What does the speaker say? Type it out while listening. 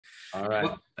All right.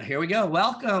 Well, here we go.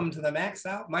 Welcome to the Max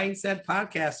Out Mindset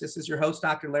Podcast. This is your host,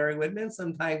 Dr. Larry Whitman,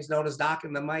 sometimes known as Doc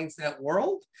in the mindset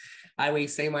world. I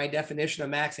always say my definition of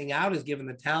maxing out is given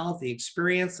the talent, the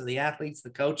experience of the athletes, the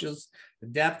coaches, the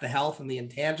depth, the health, and the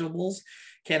intangibles.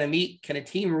 Can a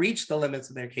team reach the limits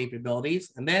of their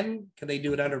capabilities? And then can they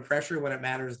do it under pressure when it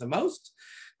matters the most?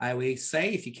 I always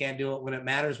say, if you can't do it when it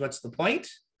matters, what's the point?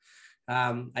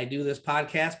 I do this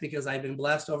podcast because I've been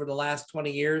blessed over the last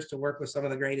 20 years to work with some of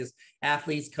the greatest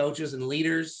athletes, coaches, and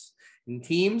leaders and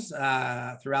teams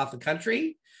throughout the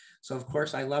country. So, of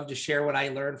course, I love to share what I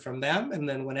learned from them. And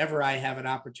then whenever I have an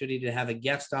opportunity to have a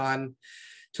guest on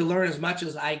to learn as much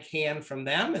as I can from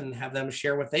them and have them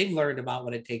share what they've learned about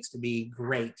what it takes to be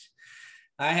great.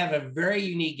 I have a very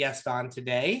unique guest on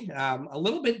today, a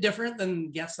little bit different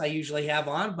than guests I usually have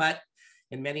on, but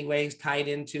in many ways tied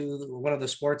into one of the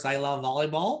sports I love,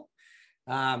 volleyball.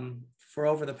 For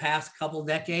over the past couple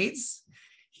decades,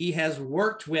 he has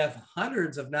worked with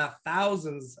hundreds, if not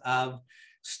thousands, of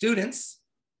students,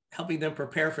 helping them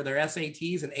prepare for their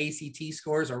SATs and ACT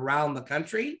scores around the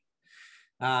country.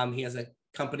 He has a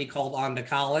company called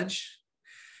OnToCollege.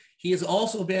 He has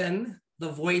also been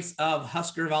the voice of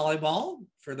Husker Volleyball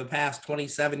for the past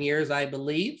 27 years, I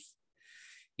believe.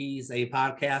 He's a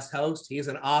podcast host. He's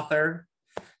an author.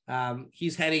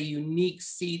 He's had a unique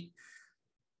seat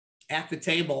at the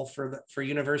table for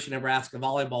University of Nebraska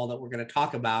volleyball that we're going to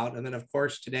talk about. And then, of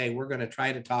course, today we're going to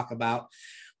try to talk about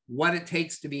what it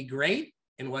takes to be great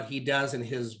and what he does in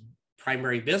his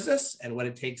primary business and what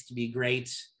it takes to be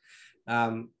great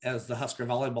as the Husker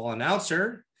volleyball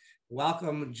announcer.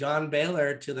 Welcome, John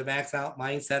Baylor, to the Max Out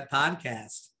Mindset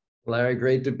Podcast. Larry,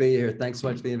 great to be here. Thanks so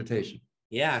much for the invitation.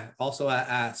 Yeah, also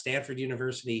a Stanford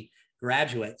University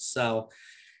graduate. So,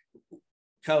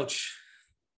 Coach,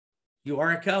 you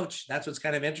are a coach. That's what's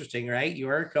kind of interesting, right? You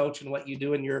are a coach in what you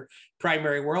do in your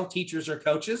primary world. Teachers are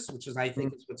coaches, which is, I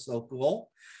think, is what's so cool.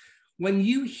 When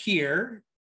you hear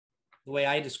the way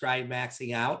I describe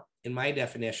maxing out in my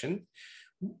definition,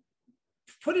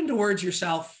 put into words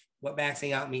yourself what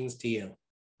maxing out means to you.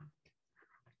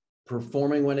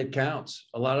 Performing when it counts.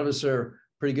 A lot of us are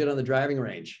pretty good on the driving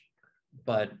range,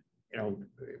 but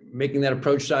making that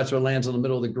approach shot so it lands in the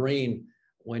middle of the green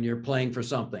when you're playing for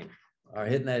something or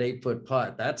hitting that 8-foot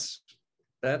putt, that's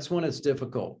when it's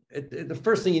difficult. The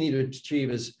first thing you need to achieve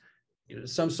is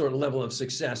some sort of level of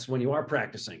success when you are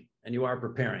practicing and you are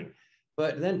preparing,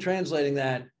 but then translating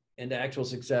that into actual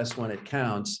success when it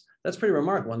counts, that's pretty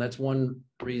remarkable. And that's one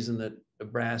reason that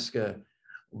Nebraska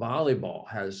volleyball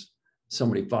has so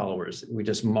many followers. We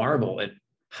just marvel at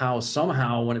how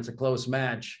somehow when it's a close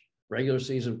match, regular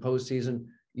season, postseason,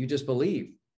 you just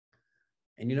believe.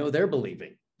 And they're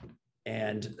believing.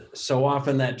 And so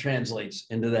often that translates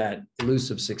into that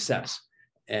elusive success.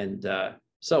 And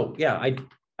so, yeah,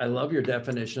 I love your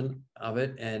definition of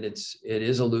it. And it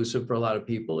is elusive for a lot of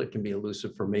people. It can be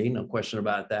elusive for me, no question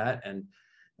about that. And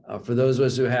for those of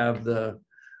us who have the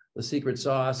secret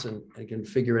sauce and can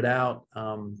figure it out,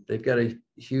 they've got a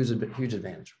huge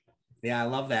advantage. Yeah, I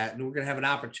love that. And we're going to have an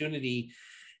opportunity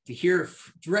to hear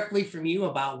directly from you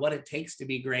about what it takes to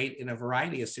be great in a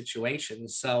variety of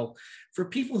situations. So for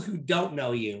people who don't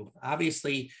know you,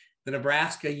 obviously the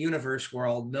Nebraska universe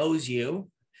world knows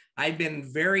you. I've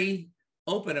been very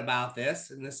open about this,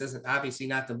 and this isn't obviously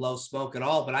not to blow smoke at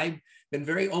all, but I've been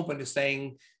very open to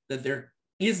saying that there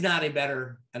is not a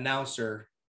better announcer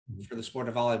for the sport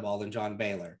of volleyball than John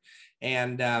Baylor.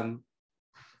 And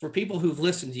for people who've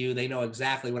listened to you, they know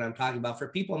exactly what I'm talking about. For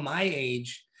people my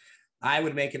age, I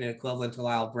would make it an equivalent to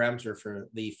Lyle Bremser for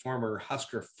the former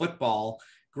Husker football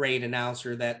grade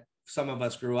announcer that some of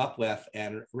us grew up with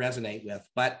and resonate with.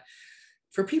 But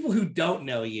for people who don't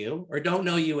know you or don't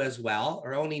know you as well,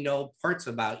 or only know parts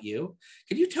about you,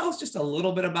 could you tell us just a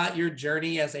little bit about your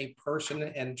journey as a person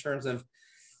in terms of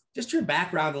just your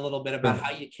background, a little bit about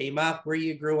how you came up, where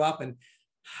you grew up, and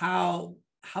how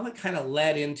it kind of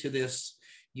led into this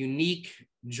unique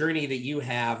journey that you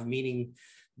have, meaning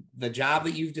the job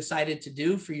that you've decided to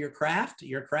do for your craft,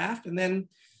 and then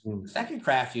the second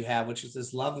craft you have, which is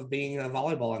this love of being a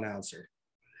volleyball announcer.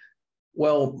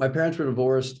 Well, my parents were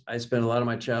divorced. I spent a lot of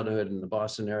my childhood in the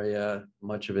Boston area,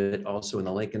 much of it also in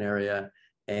the Lincoln area,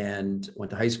 and went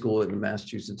to high school in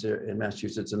Massachusetts,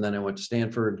 and then I went to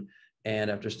Stanford. And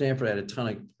after Stanford, I had a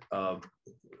ton of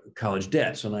college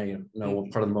debt. So now you know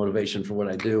part of the motivation for what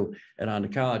I do. And on to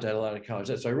college, I had a lot of college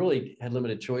debt. So I really had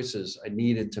limited choices. I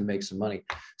needed to make some money.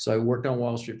 So I worked on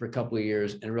Wall Street for a couple of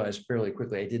years and realized fairly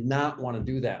quickly I did not want to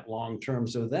do that long term.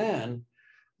 So then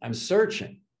I'm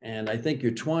searching. And I think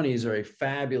your 20s are a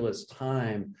fabulous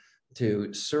time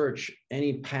to search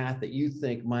any path that you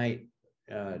think might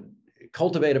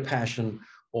cultivate a passion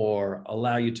or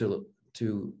allow you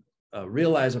to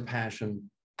realize a passion.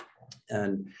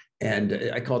 And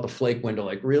I call it the flake window,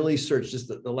 like really search. Just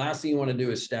the last thing you want to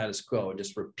do is status quo and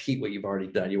just repeat what you've already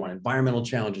done. You want environmental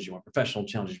challenges, you want professional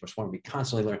challenges, you just want to be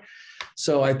constantly learning.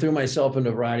 So I threw myself into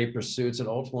a variety of pursuits and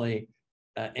ultimately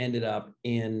ended up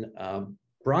in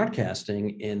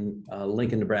broadcasting in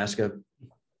Lincoln, Nebraska.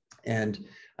 And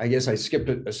I guess I skipped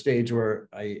a stage where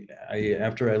I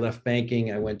after I left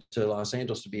banking, I went to Los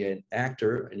Angeles to be an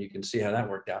actor, and you can see how that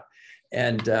worked out.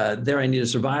 And there I needed a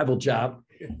survival job.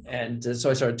 And so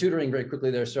I started tutoring very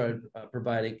quickly there, started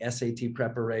providing SAT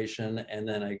preparation. And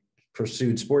then I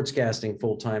pursued sportscasting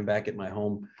full-time back at my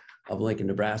home of Lincoln,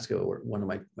 Nebraska, or one of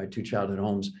my two childhood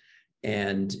homes.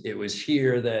 And it was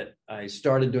here that I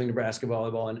started doing Nebraska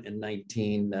volleyball in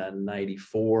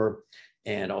 1994,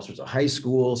 and all sorts of high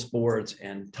school sports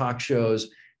and talk shows,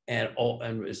 and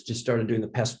just started doing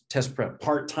the test prep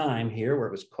part-time here, where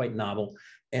it was quite novel.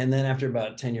 And then after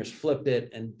about 10 years, flipped it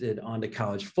and did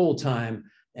OnToCollege full-time.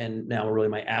 And now really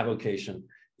my avocation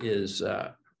is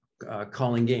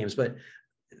calling games. But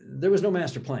there was no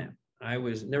master plan. I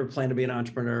was never planned to be an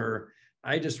entrepreneur.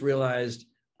 I just realized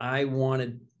I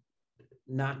wanted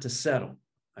not to settle.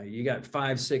 You got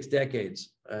 5-6 decades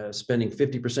spending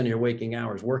 50% of your waking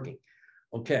hours working.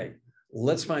 Okay,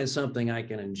 let's find something I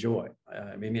can enjoy.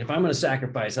 I mean, if I'm going to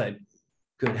sacrifice, I had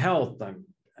good health. I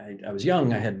was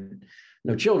young. I had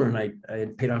no children. I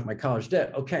had paid off my college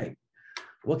debt. Okay,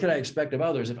 what could I expect of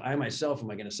others if I myself am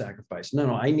I going to sacrifice?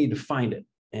 No, I need to find it,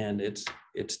 and it's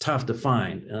tough to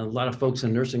find. And a lot of folks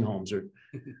in nursing homes are,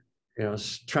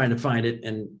 trying to find it,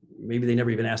 and maybe they never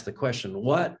even ask the question: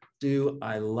 what do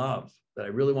I love that I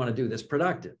really want to do that's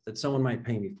productive, that someone might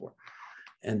pay me for?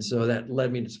 And so that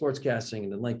led me to sportscasting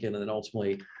and then Lincoln, and then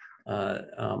ultimately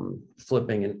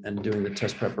flipping and doing the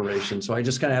test preparation. So I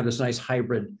just kind of have this nice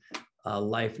hybrid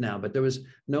life now, but there was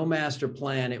no master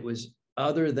plan. It was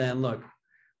other than, look,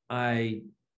 I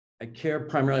care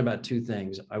primarily about two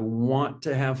things. I want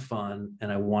to have fun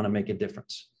and I want to make a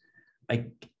difference. I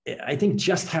think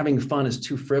just having fun is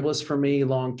too frivolous for me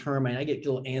long-term. I get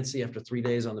a little antsy after 3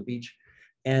 days on the beach,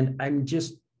 and I'm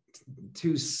just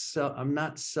I'm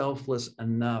not selfless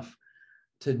enough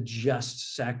to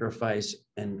just sacrifice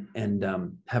and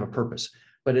have a purpose.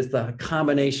 But it's the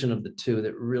combination of the two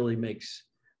that really makes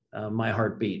my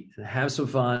heart beat. Have some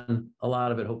fun, a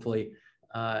lot of it, hopefully,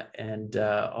 and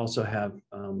also have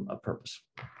a purpose.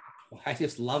 Well, I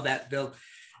just love that, Bill.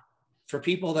 For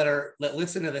people that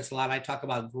listen to this a lot, I talk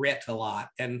about grit a lot.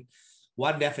 And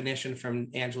one definition from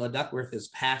Angela Duckworth is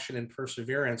passion and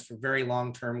perseverance for very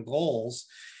long-term goals.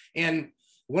 And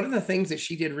one of the things that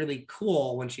she did really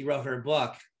cool when she wrote her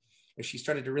book, and she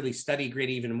started to really study grit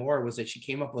even more, was that she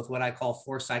came up with what I call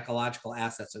 4 psychological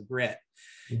assets of grit.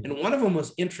 Mm-hmm. And one of them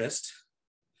was interest,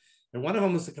 and one of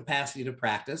them was the capacity to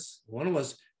practice, one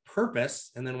was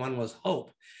purpose, and then one was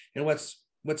hope. And what's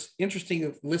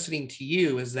interesting listening to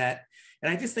you is that, and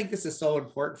I just think this is so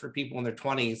important for people in their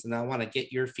 20s, and I want to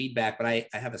get your feedback, but I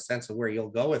have a sense of where you'll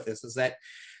go with this, is that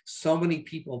so many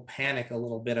people panic a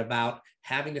little bit about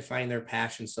having to find their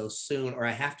passion so soon, or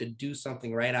I have to do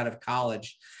something right out of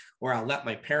college, or I'll let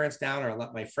my parents down, or I'll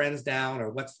let my friends down, or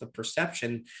what's the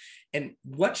perception. And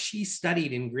what she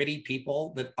studied in gritty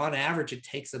people, that on average, it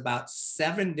takes about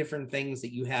 7 different things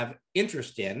that you have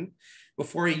interest in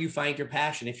before you find your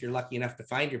passion, if you're lucky enough to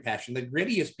find your passion. The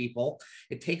grittiest people,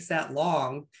 it takes that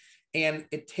long, and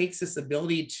it takes this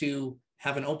ability to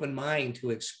have an open mind,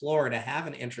 to explore, to have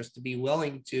an interest, to be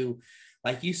willing to,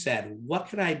 like you said, what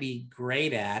can I be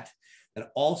great at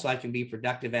that also I can be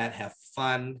productive at, have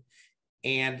fun,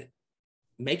 and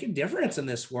make a difference in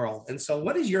this world. And so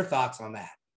what is your thoughts on that?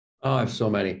 Oh, I have so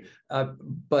many.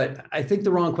 But I think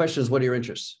the wrong question is, what are your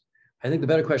interests? I think the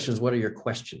better question is, what are your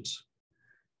questions?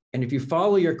 And if you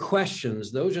follow your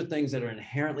questions, those are things that are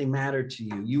inherently matter to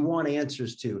you. You want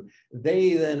answers to.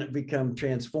 They then become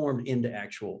transformed into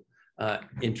actual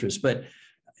interests. But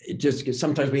it just,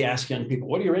 sometimes we ask young people,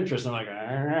 what are your interests? And I'm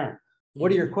like,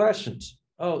 what are your questions?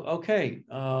 Oh, okay.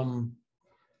 Now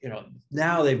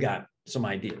they've got some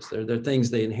ideas. They're things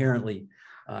they inherently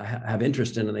have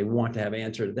interest in and they want to have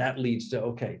answered. That leads to,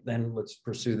 okay, then let's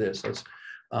pursue this. Let's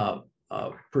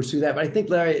pursue that. But I think,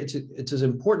 Larry, it's as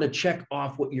important to check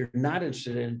off what you're not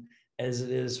interested in as it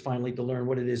is finally to learn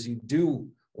what it is you do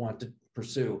want to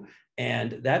pursue.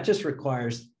 And that just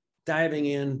requires diving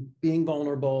in, being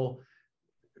vulnerable.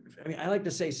 I mean, I like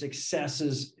to say success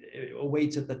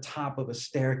awaits at the top of a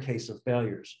staircase of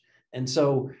failures. And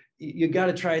so you got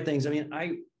to try things. I mean,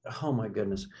 oh my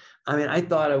goodness. I mean, I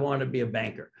thought I wanted to be a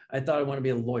banker. I thought I wanted to be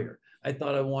a lawyer. I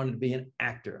thought I wanted to be an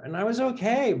actor. And I was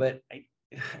okay, but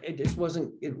it just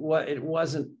wasn't,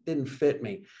 didn't fit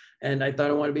me. And I thought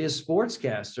I wanted to be a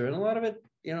sportscaster, and a lot of it,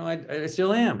 I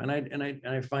still am. And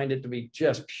I find it to be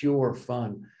just pure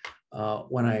fun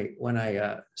when I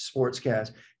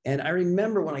sportscast. And I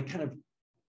remember when I kind of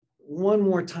one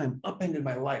more time upended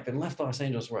my life and left Los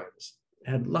Angeles, where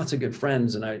I had lots of good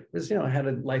friends, and I was, I had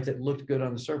a life that looked good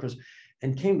on the surface,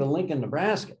 and came to Lincoln,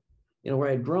 Nebraska, where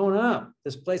I had grown up,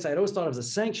 this place I'd always thought it was a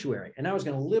sanctuary, and I was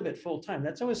going to live it full time.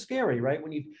 That's always scary, right?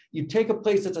 When you take a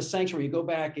place that's a sanctuary, you go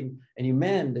back and you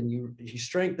mend and you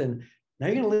strengthen. Now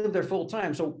you're going to live there full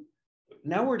time. So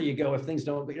now where do you go if things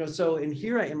don't, so in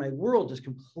here, in my world just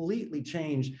completely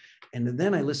changed. And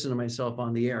then I listened to myself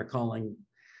on the air calling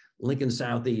Lincoln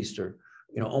Southeast or,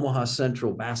 Omaha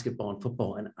Central basketball and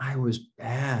football. And I was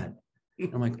bad.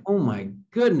 I'm like, oh my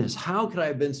goodness, how could I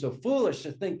have been so foolish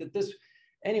to think that this,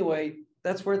 anyway,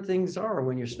 that's where things are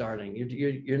when you're starting.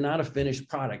 You're not a finished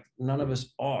product. None of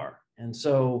us are. And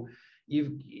so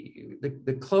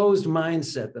the closed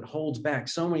mindset that holds back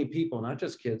so many people, not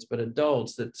just kids, but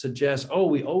adults, that suggest, oh,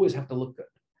 we always have to look good.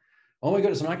 Oh my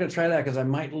goodness, I'm not going to try that because I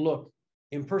might look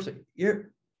imperfect.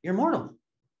 You're mortal.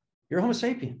 You're Homo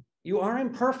sapien. You are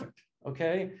imperfect.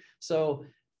 Okay. So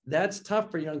that's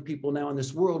tough for young people now in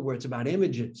this world where it's about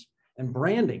images and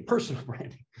branding, personal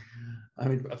branding. I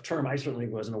mean, a term I certainly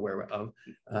wasn't aware of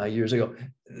years ago.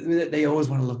 They always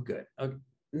want to look good.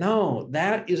 No,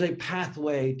 that is a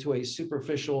pathway to a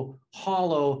superficial,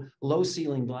 hollow,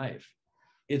 low-ceilinged life.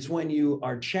 It's when you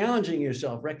are challenging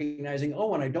yourself, recognizing, oh,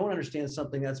 when I don't understand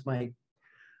something, that's my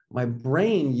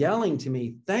brain yelling to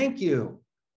me, thank you.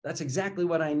 That's exactly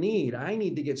what I need. I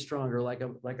need to get stronger like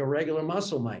a regular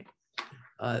muscle might.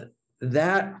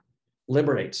 That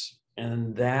liberates.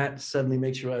 And that suddenly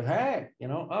makes you like, hey,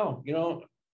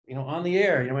 on the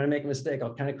air, when I make a mistake,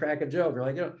 I'll kind of crack a joke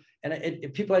or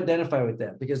and people identify with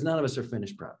that because none of us are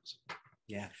finished products.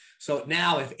 Yeah. So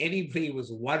now if anybody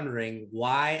was wondering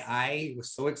why I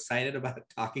was so excited about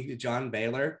talking to John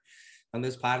Baylor on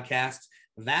this podcast,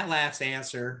 that last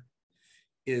answer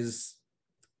is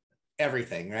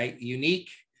everything, right? Unique,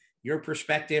 your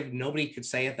perspective. Nobody could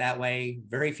say it that way.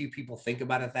 Very few people think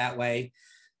about it that way,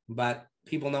 but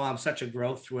people know I'm such a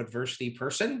growth through adversity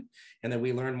person and that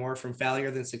we learn more from failure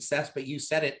than success. But you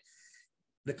said it,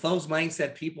 the closed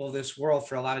mindset people of this world,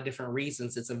 for a lot of different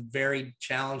reasons, it's a very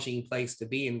challenging place to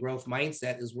be, and growth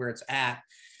mindset is where it's at.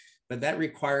 But that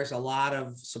requires a lot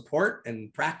of support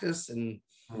and practice and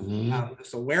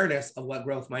this awareness of what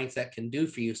growth mindset can do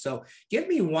for you. So give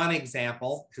me one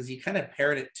example, because you kind of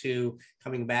paired it to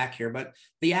coming back here, but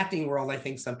the acting world, I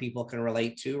think some people can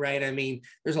relate to, right? I mean,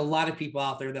 there's a lot of people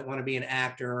out there that want to be an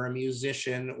actor or a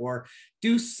musician or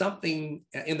do something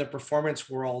in the performance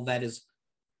world that is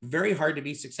very hard to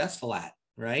be successful at,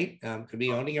 right? Could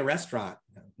be owning a restaurant,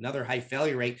 another high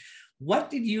failure rate. What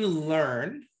did you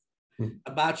learn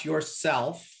about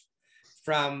yourself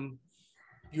from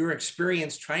your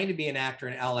experience trying to be an actor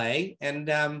in LA? And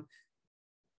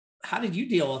how did you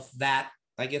deal with that?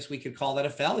 I guess we could call that a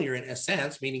failure in a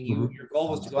sense, meaning your goal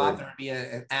was to go out there and be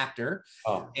an actor.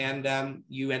 And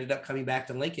you ended up coming back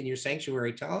to Lincoln, your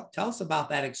sanctuary. Tell us about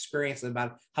that experience and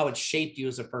about how it shaped you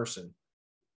as a person.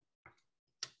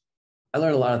 I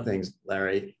learned a lot of things,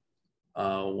 Larry.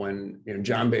 When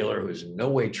John Baylor, who's in no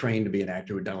way trained to be an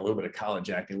actor, who'd done a little bit of college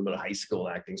acting, a little bit of high school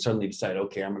acting, suddenly decided,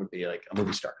 okay, I'm going to be like a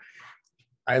movie star.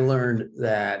 I learned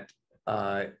that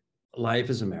life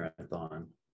is a marathon.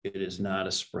 It is not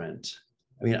a sprint.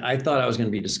 I mean, I thought I was going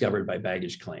to be discovered by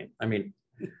baggage claim. I mean,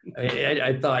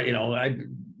 I thought, I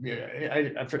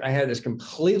had this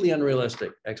completely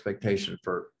unrealistic expectation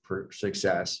for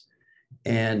success,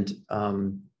 and I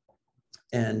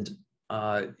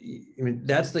mean,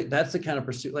 that's the kind of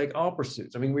pursuit, like all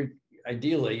pursuits. I mean,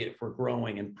 ideally, if we're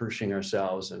growing and pushing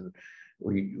ourselves, and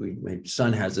my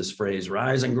son has this phrase,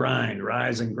 rise and grind,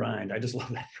 rise and grind. I just love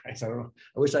that phrase. I don't know.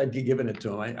 I wish I'd given it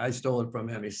to him. I stole it from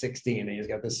him. He's 16 and he's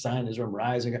got this sign in his room,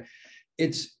 rise and grind.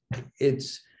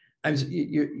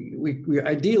 We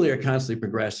ideally are constantly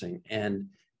progressing.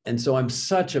 And so I'm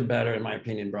such a better, in my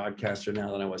opinion, broadcaster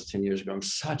now than I was 10 years ago. I'm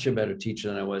such a better teacher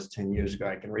than I was 10 years ago.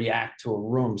 I can react to a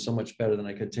room so much better than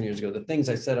I could 10 years ago. The things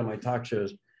I said on my talk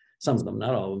shows, some of them,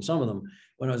 not all of them, some of them,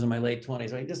 when I was in my late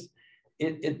 20s,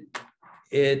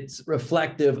 it's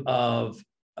reflective of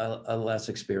a less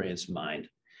experienced mind.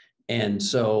 And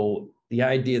so the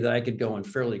idea that I could go and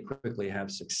fairly quickly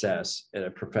have success at a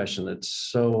profession that's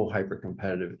so hyper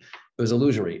competitive, it was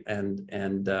illusory. And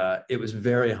it was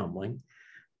very humbling.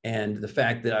 And the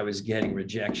fact that I was getting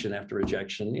rejection after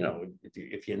rejection,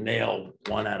 if you nail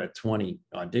 1 out of 20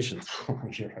 auditions,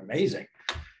 you're amazing.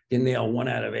 can nail 1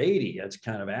 out of 80. That's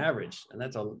kind of average. And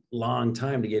that's a long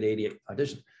time to get 80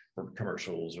 auditions for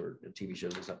commercials or TV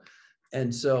shows and stuff.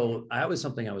 And so that was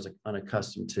something I was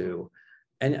unaccustomed to.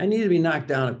 And I needed to be knocked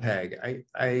down a peg.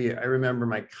 I remember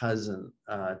my cousin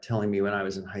telling me when I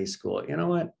was in high school, you know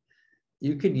what,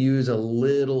 you could use a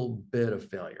little bit of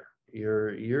failure.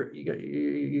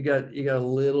 You got a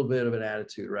little bit of an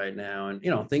attitude right now. And,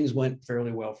 you know, things went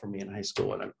fairly well for me in high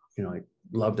school. And I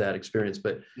loved that experience,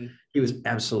 but he was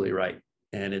absolutely right.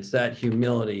 And it's that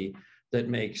humility that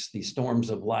makes the storms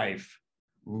of life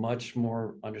much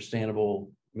more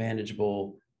understandable,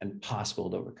 manageable, and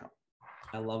possible to overcome.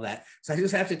 I love that. So I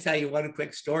just have to tell you one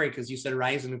quick story, because you said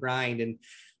rise and grind, and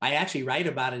I actually write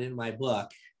about it in my book,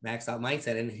 Max Out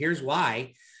Mindset. And here's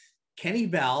why. Kenny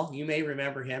Bell, you may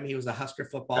remember him. He was a Husker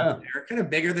football player, kind of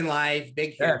bigger than life,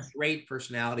 big hair, great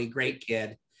personality, great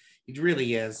kid. He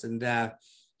really is. And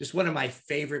just one of my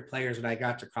favorite players that I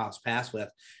got to cross paths with.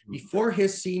 Before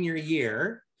his senior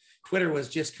year, Twitter was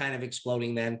just kind of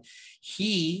exploding then.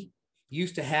 He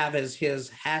used to have as his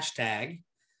hashtag,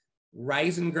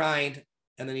 rise and grind,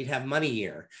 and then he'd have money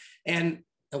year. And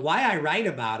why I write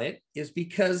about it is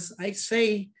because I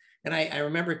say, and I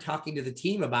remember talking to the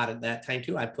team about it that time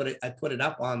too. I put it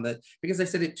up on because I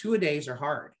said it, 2-a-days are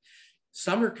hard.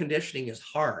 Summer conditioning is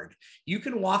hard. You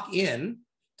can walk in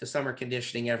to summer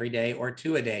conditioning every day, or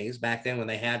 2-a-days back then when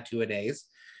they had 2-a-days,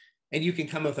 and you can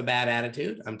come with a bad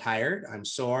attitude. I'm tired. I'm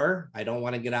sore. I don't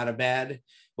want to get out of bed.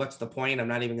 What's the point? I'm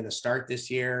not even going to start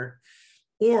this year.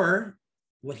 Or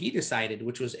what he decided,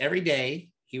 which was every day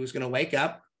he was going to wake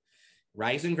up,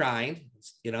 rise and grind,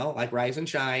 like rise and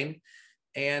shine.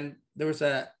 And there was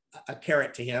a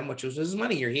carrot to him, which was his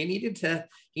money year. He needed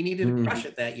to crush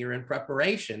it that year in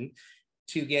preparation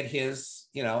to get his,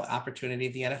 opportunity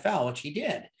at the NFL, which he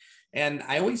did. And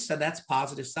I always said that's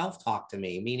positive self-talk to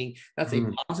me, meaning that's a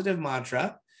positive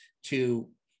mantra to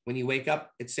when you wake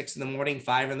up at 6 a.m,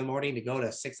 5 a.m, to go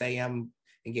to 6 a.m.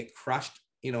 and get crushed,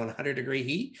 in 100-degree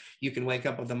heat. You can wake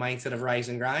up with the mindset of rise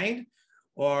and grind,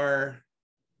 or,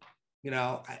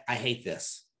 I hate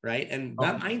this. Right. And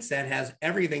that mindset has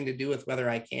everything to do with whether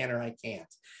I can or I can't.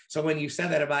 So when you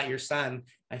said that about your son,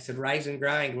 I said, rise and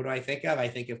grind. What do I think of? I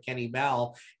think of Kenny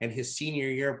Bell and his senior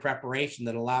year preparation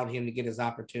that allowed him to get his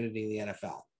opportunity in the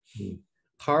NFL.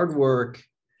 Hard work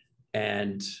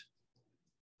and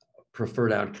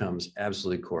preferred outcomes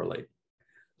absolutely correlate.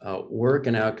 Work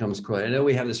and outcomes correlate. I know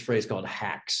we have this phrase called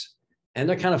hacks, and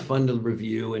they're kind of fun to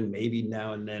review, and maybe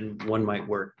now and then one might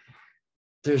work.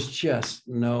 There's just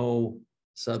no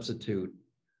substitute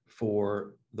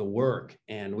for the work.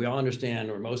 And we all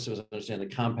understand, or most of us understand, the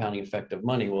compounding effect of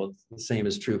money. Well, the same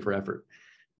is true for effort.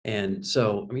 And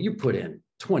so, you put in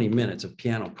 20 minutes of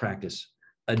piano practice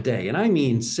a day, and I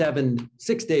mean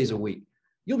 6 days a week.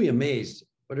 You'll be amazed,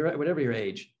 whatever your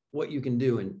age, what you can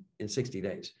do in 60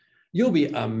 days. You'll be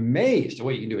amazed at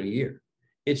what you can do in a year.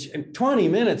 It's 20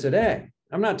 minutes a day.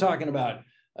 I'm not talking about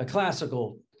a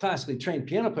classically trained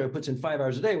piano player puts in 5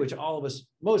 hours a day, which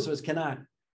most of us cannot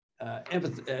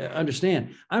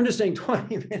understand. I'm just saying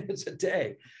 20 minutes a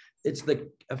day. It's the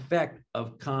effect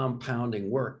of compounding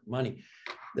work, money,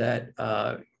 that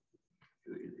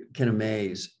can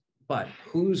amaze. But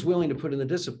who's willing to put in the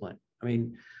discipline?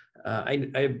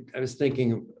 I was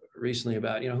thinking recently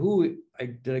about, who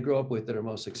did I grow up with that are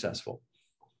most successful,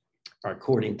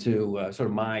 according to sort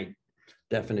of my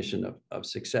definition of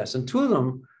success. And 2 of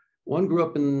them, one grew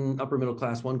up in upper middle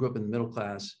class, one grew up in the middle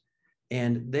class,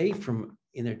 and they,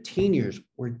 in their teen years,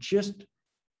 were just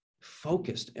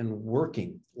focused and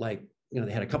working. Like,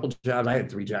 they had a couple of jobs. I had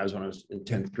 3 jobs when I was in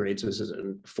 10th grade, so this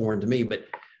isn't foreign to me, but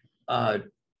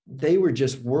they were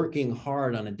just working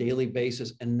hard on a daily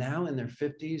basis. And now in their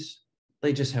 50s,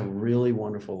 they just have really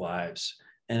wonderful lives.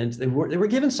 And they were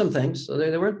given some things, so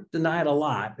they weren't denied a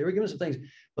lot. They were given some things,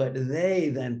 but they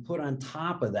then put on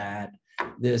top of that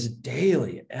this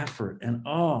daily effort, and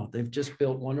they've just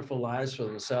built wonderful lives for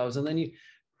themselves. And then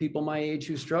people my age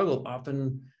who struggle,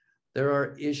 often there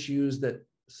are issues that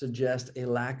suggest a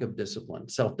lack of discipline,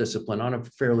 self-discipline on a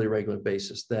fairly regular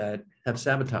basis that have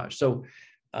sabotage. So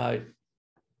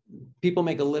people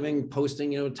make a living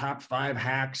posting, top 5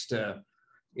 hacks to,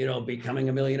 becoming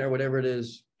a millionaire, whatever it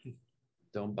is.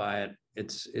 Don't buy it.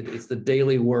 It's the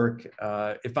daily work.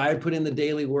 If I had put in the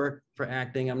daily work for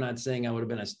acting, I'm not saying I would have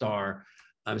been a star.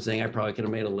 I'm saying I probably could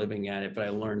have made a living at it, but I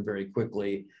learned very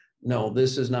quickly, no,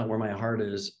 this is not where my heart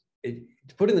is.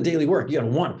 To put in the daily work, you got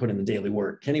to want to put in the daily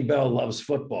work. Kenny Bell loves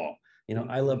football.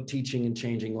 I love teaching and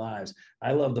changing lives.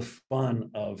 I love the fun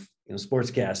of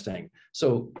sportscasting.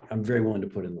 So I'm very willing to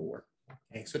put in the work.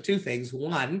 Okay, so 2 things.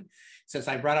 One, since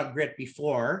I brought up grit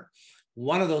before,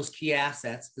 one of those key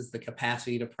assets is the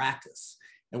capacity to practice.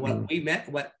 And what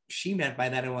she meant by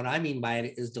that, and what I mean by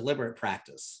it, is deliberate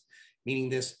practice, meaning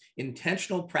this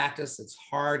intentional practice. It's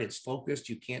hard, it's focused.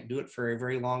 You can't do it for a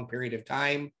very long period of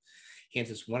time. Hence,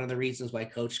 it's one of the reasons why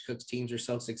Coach Cook's teams are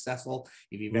so successful.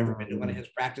 If you've ever been to one of his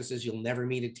practices, you'll never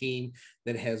meet a team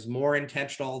that has more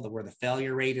intentional, where the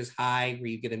failure rate is high, where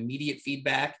you get immediate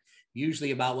feedback,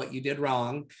 usually about what you did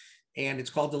wrong. And it's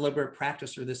called deliberate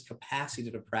practice, or this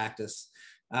capacity to practice.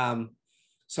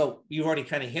 So you've already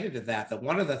kind of hinted at that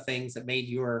one of the things that made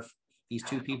these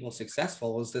two people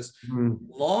successful was this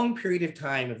long period of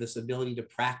time of this ability to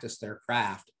practice their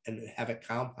craft and have it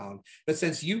compound. But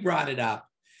since you brought it up,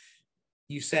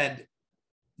 you said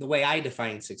the way I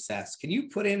define success. Can you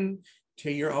put into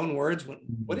your own words,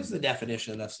 what is the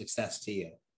definition of success to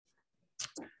you?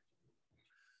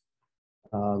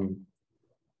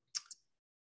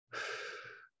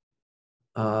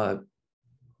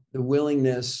 The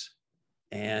willingness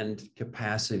and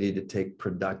capacity to take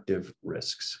productive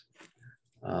risks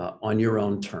on your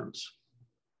own terms.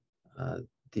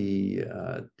 The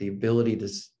ability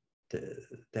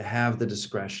to have the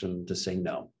discretion to say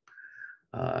no.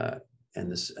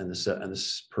 And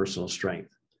this personal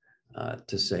strength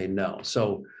to say no.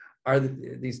 So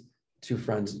these two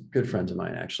friends, good friends of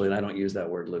mine, actually, and I don't use that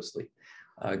word loosely,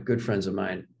 good friends of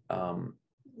mine,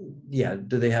 yeah,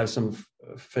 do they have some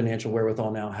financial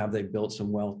wherewithal now? Have they built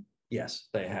some wealth? Yes,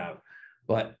 they have.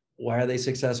 But why are they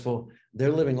successful?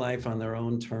 They're living life on their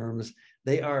own terms.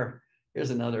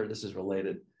 Here's another, this is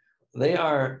related. They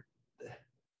are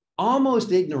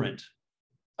almost ignorant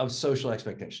of social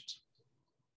expectations.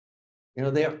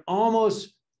 They are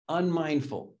almost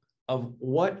unmindful of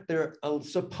what they're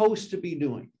supposed to be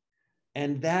doing.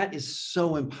 And that is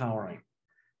so empowering.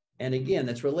 And again,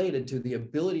 that's related to the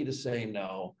ability to say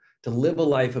no, to live a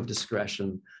life of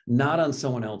discretion, not on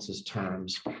someone else's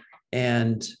terms.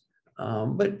 And,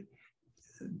 but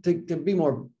to be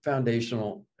more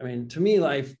foundational, I mean, to me,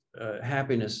 life,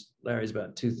 happiness, Larry, is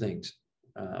about two things.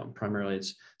 Primarily,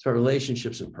 it's about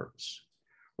relationships and purpose.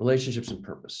 Relationships and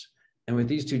purpose. And with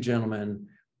these two gentlemen,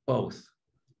 both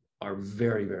are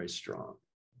very, very strong.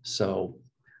 So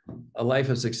a life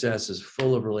of success is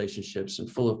full of relationships and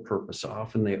full of purpose.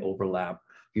 Often they overlap.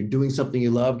 If you're doing something you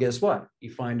love, guess what?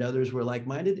 You find others who are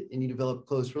like-minded and you develop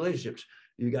close relationships.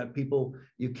 You got people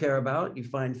you care about, you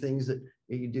find things that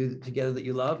you do together that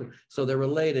you love. So they're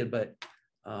related, but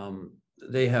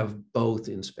they have both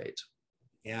in spades.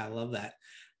 Yeah, I love that.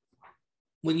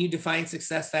 When you define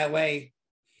success that way,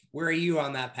 where are you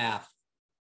on that path?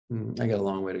 I got a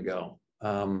long way to go.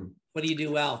 What do you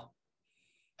do well?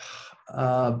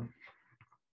 What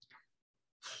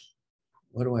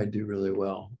do I do really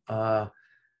well? I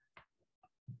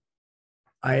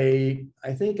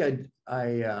think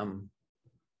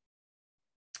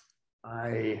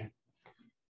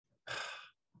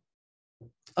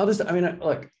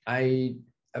look,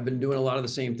 I've been doing a lot of the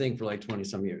same thing for like 20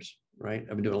 some years, right?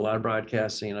 I've been doing a lot of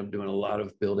broadcasting and I'm doing a lot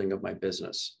of building of my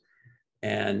business.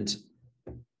 And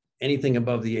anything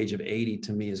above the age of 80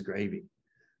 to me is gravy.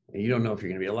 And you don't know if you're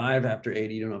going to be alive after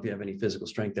 80. You don't know if you have any physical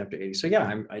strength after 80. So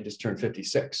yeah, I just turned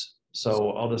 56.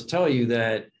 So I'll just tell you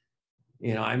that,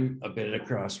 I'm a bit at a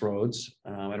crossroads.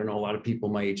 I don't know a lot of people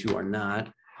my age who are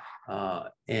not.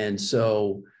 And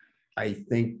so I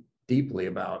think deeply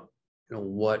about,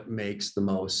 what makes the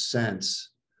most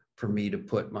sense for me to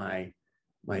put my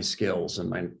skills and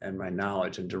my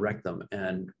knowledge and direct them.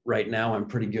 And right now I'm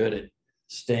pretty good at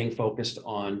staying focused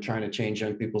on trying to change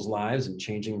young people's lives and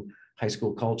changing high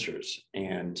school cultures.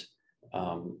 And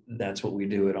that's what we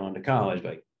do at OnToCollege,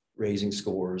 by raising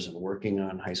scores and working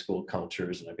on high school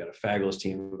cultures. And I've got a fabulous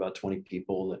team of about 20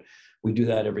 people that we do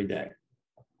that every day.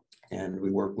 And we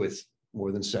work with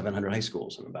more than 700 high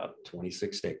schools in about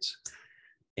 26 states.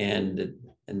 And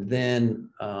then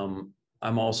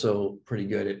I'm also pretty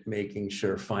good at making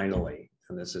sure finally,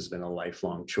 and this has been a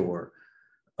lifelong chore,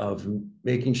 of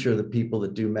making sure the people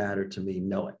that do matter to me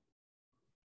know it.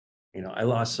 I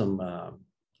lost some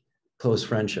close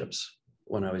friendships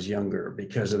when I was younger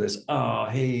because of this, oh,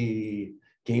 hey,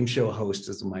 game show host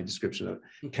is my description of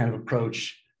kind of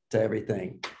approach to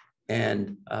everything.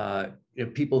 And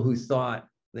people who thought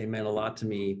they meant a lot to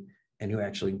me and who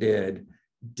actually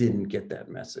didn't get that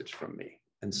message from me.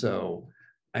 And so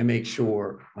I make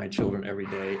sure my children every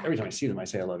day, every time I see them, I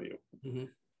say, I love you. Mm-hmm.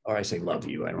 Or I say, love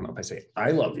you. I don't know if I say, I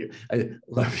love you. I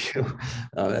love you.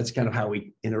 That's kind of how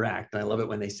we interact. And I love it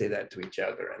when they say that to each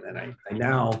other. And then I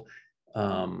now,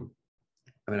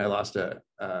 I lost a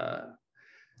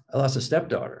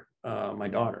stepdaughter, my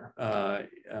daughter.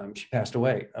 She passed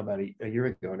away about a year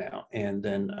ago now. And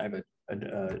then I have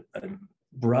a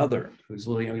brother who's a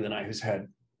little younger than I, who's had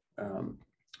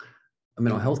a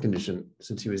mental health condition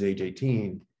since he was age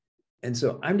 18. And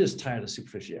so I'm just tired of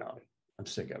superficiality. I'm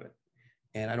sick of it.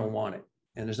 And I don't want it.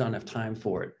 And there's not enough time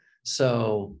for it.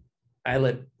 So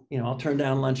I'll turn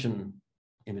down luncheon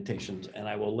invitations, and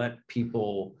I will let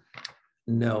people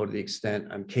know to the extent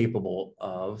I'm capable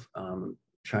of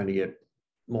trying to get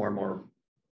more and more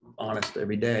honest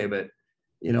every day. But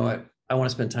you know what? I want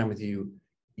to spend time with you.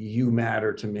 You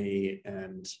matter to me.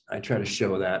 And I try to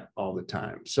show that all the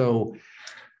time. So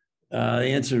the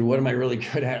answer to what am I really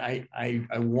good at? I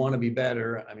want to be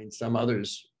better. I mean, some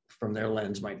others from their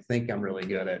lens might think I'm really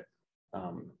good at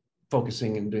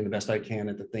focusing and doing the best I can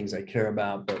at the things I care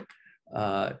about. But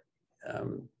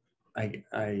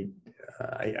I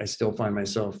still find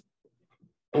myself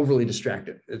overly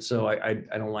distracted. And so I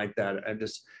don't like that. I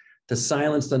just, to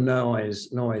silence the noise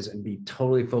and be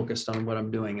totally focused on what I'm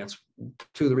doing. That's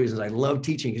two of the reasons I love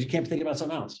teaching, because you can't be thinking about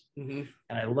something else. Mm-hmm.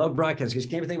 And I love broadcasting because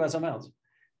you can't be thinking about something else.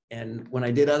 And when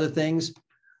I did other things,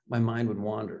 my mind would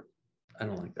wander. I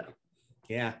don't like that.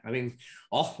 Yeah. I mean,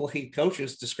 all the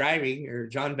coaches describing, or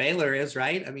John Baylor is,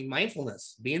 right? I mean,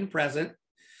 mindfulness, being present,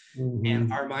 mm-hmm.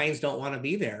 and our minds don't want to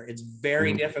be there. It's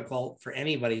very mm-hmm. difficult for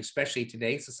anybody, especially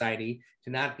today's society, to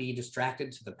not be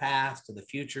distracted to the past, to the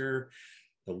future,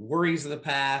 the worries of the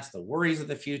past, the worries of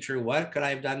the future. What could I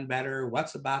have done better?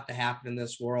 What's about to happen in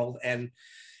this world? And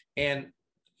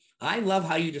I love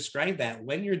how you describe that.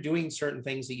 When you're doing certain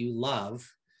things that you love,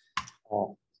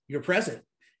 you're present.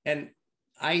 And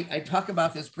I talk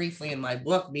about this briefly in my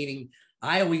book, meaning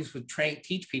I always would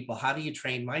teach people, how do you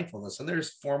train mindfulness? And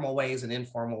there's formal ways and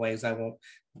informal ways. I won't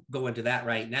go into that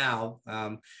right now.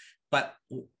 But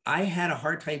I had a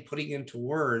hard time putting into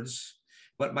words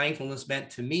what mindfulness meant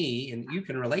to me. And you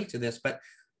can relate to this, but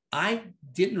I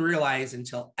didn't realize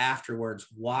until afterwards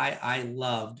why I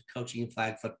loved coaching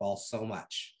flag football so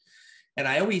much. And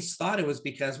I always thought it was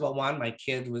because, well, one, my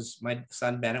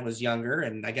son Bennett was younger,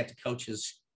 and I get to coach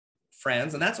his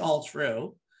friends, and that's all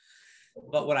true.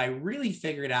 But what I really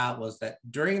figured out was that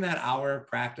during that hour of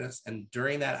practice and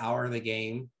during that hour of the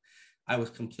game, I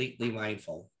was completely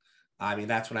mindful. I mean,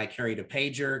 that's when I carried a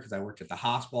pager because I worked at the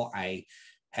hospital. I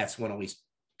had someone always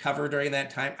cover during that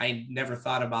time. I never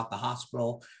thought about the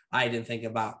hospital. I didn't think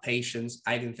about patients.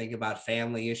 I didn't think about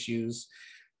family issues.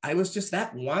 I was just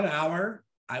that 1 hour,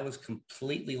 I was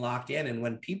completely locked in. And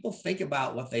when people think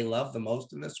about what they love the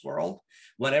most in this world,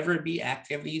 whatever it be,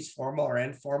 activities, formal or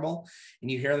informal, and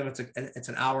you hear them, it's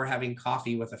an hour having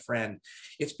coffee with a friend,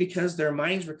 it's because their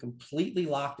minds were completely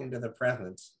locked into the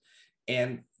present.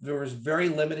 And there was very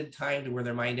limited time to where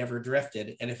their mind ever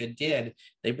drifted. And if it did,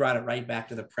 they brought it right back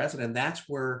to the present. And that's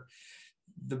where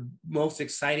the most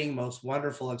exciting, most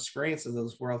wonderful experiences of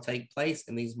this world take place,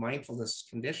 in these mindfulness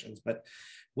conditions. But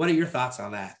what are your thoughts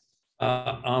on that?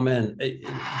 Amen.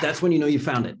 That's when you know you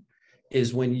found it,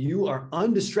 is when you are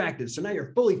undistracted. So now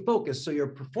you're fully focused. So your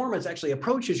performance actually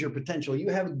approaches your potential. You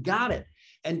haven't got it,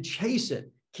 and chase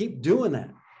it. Keep doing that.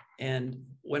 And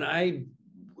when I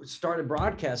started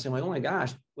broadcasting, I'm like, oh my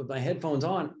gosh, with my headphones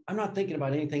on, I'm not thinking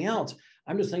about anything else.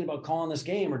 I'm just thinking about calling this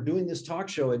game or doing this talk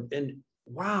show. And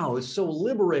wow, it's so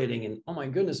liberating. And oh my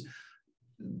goodness,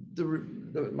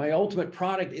 my ultimate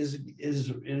product is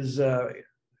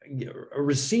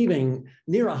receiving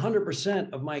near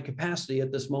 100% of my capacity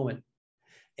at this moment.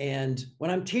 And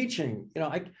when I'm teaching,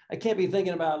 I can't be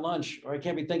thinking about lunch, or I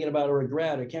can't be thinking about a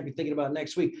regret, or I can't be thinking about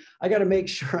next week. I got to make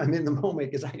sure I'm in the moment,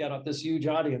 because I got this huge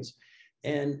audience.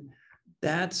 And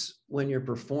that's when your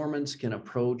performance can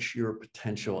approach your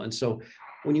potential. And so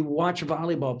when you watch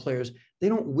volleyball players, they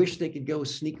don't wish they could go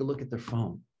sneak a look at their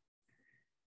phone.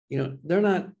 They're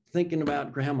not thinking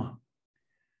about grandma.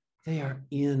 They are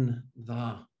in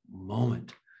the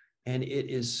moment. And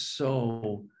it is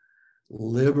so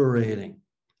liberating,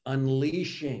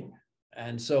 unleashing.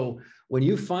 And so when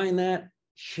you find that,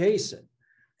 chase it.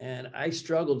 And I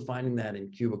struggled finding that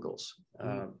in cubicles.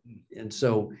 And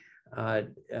so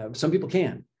some people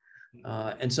can,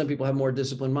 and some people have more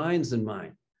disciplined minds than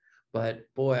mine. But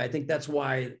boy, I think that's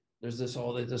why there's this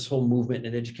whole movement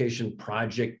in education,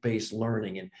 project-based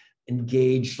learning and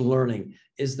engaged learning,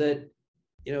 is that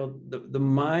the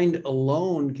mind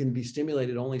alone can be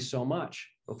stimulated only so much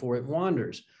before it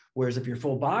wanders. Whereas if your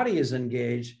full body is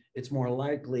engaged, it's more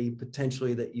likely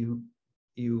potentially that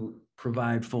you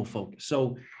provide full focus.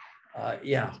 So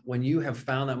when you have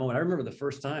found that moment, I remember the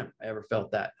first time I ever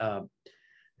felt that,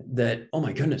 that, oh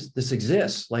my goodness, this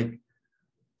exists. Like,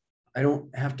 I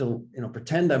don't have to,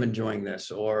 pretend I'm enjoying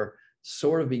this, or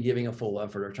sort of be giving a full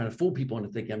effort, or trying to fool people into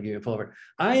thinking I'm giving a full effort.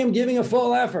 I am giving a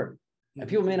full effort, and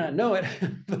people may not know it,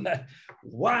 but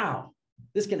wow,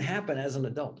 this can happen as an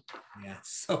adult. Yeah,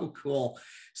 so cool.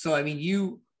 So, I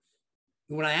mean,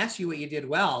 when I asked you what you did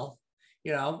well,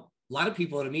 a lot of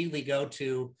people would immediately go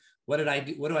to, what did I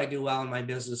do? What do I do well in my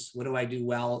business? What do I do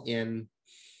well in,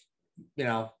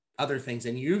 other things?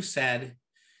 And you said,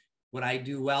 what I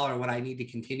do well, or what I need to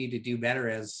continue to do better,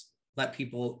 is let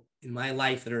people in my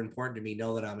life that are important to me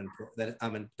know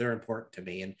that they're important to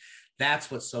me. And that's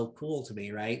what's so cool to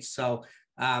me. Right. So,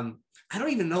 I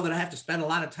don't even know that I have to spend a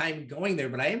lot of time going there,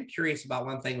 but I am curious about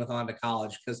one thing with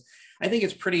OnToCollege, because I think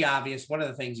it's pretty obvious. One of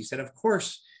the things you said, of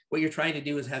course, what you're trying to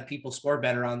do is have people score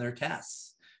better on their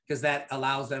tests, because that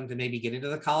allows them to maybe get into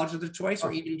the college of their choice,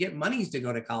 or even get monies to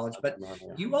go to college. But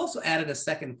you also added a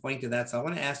second point to that. So I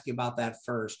want to ask you about that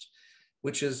first,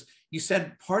 which is, you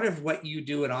said part of what you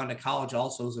do at OnToCollege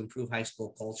also is improve high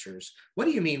school cultures. What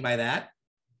do you mean by that?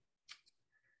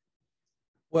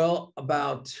 Well,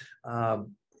 about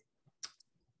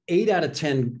 8 out of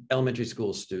 10 elementary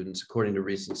school students, according to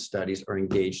recent studies, are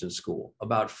engaged in school.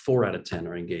 About 4 out of 10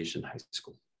 are engaged in high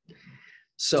school.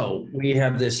 So we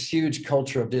have this huge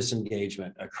culture of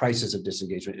disengagement, a crisis of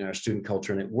disengagement in our student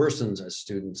culture, and it worsens as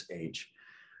students age.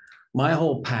 My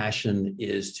whole passion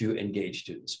is to engage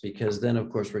students, because then, of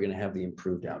course, we're going to have the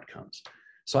improved outcomes.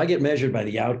 So I get measured by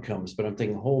the outcomes, but I'm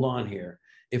thinking, hold on here.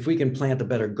 If we can plant a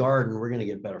better garden, we're going to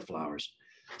get better flowers.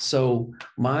 So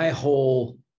my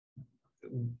whole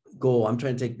goal, I'm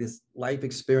trying to take this life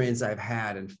experience I've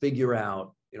had and figure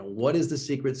out, what is the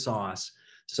secret sauce,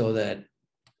 so that,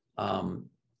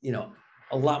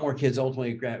 a lot more kids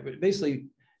ultimately graduate. Basically,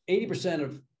 80%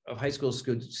 of high school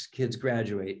kids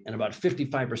graduate, and about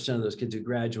 55% of those kids who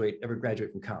graduate ever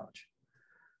graduate from college.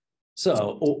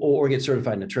 So, or get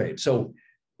certified in a trade. So,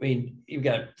 I mean, you've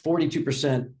got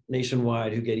 42%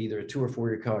 nationwide who get either a 2 or 4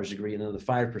 year college degree, and then the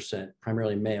 5%,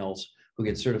 primarily males, who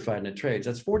get certified in a trades.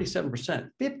 That's 47%.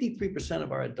 53%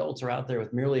 of our adults are out there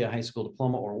with merely a high school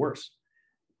diploma or worse.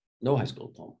 No high school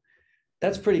diploma.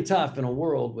 That's pretty tough in a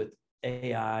world with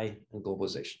AI and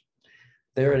globalization.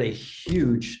 They're at a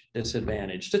huge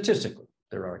disadvantage statistically.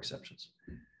 There are exceptions.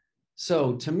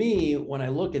 So to me, when I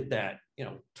look at that,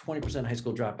 20% high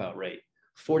school dropout rate,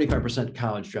 45%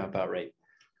 college dropout rate,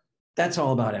 that's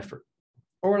all about effort.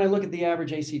 Or when I look at the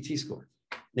average ACT score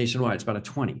nationwide, it's about a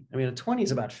 20. I mean, a 20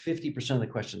 is about 50% of the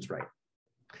questions right,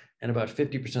 and about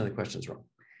 50% of the questions wrong.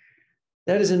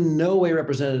 That is in no way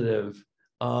representative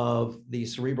of the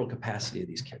cerebral capacity of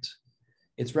these kids.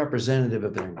 It's representative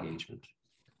of their engagement.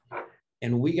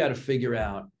 And we got to figure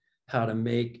out how to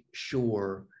make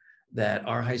sure that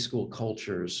our high school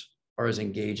cultures are as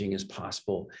engaging as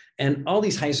possible. And all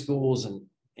these high schools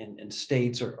and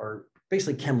states are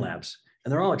basically chem labs,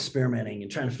 and they're all experimenting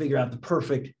and trying to figure out the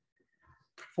perfect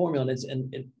formula.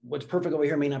 And what's perfect over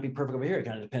here may not be perfect over here. It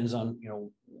kind of depends on,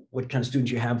 what kind of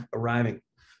students you have arriving.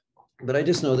 But I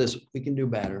just know this: we can do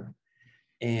better,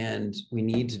 and we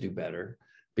need to do better,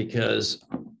 because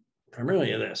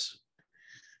primarily of this,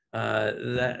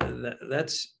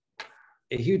 that's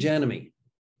a huge enemy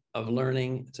of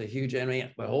learning. It's a huge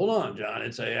enemy. But hold on, John,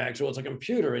 it's a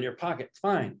computer in your pocket.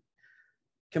 Fine.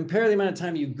 Compare the amount of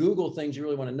time you Google things you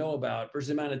really want to know about versus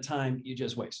the amount of time you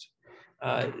just waste.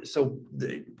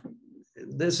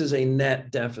 This is a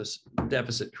net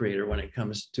deficit creator when it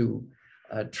comes to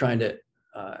trying to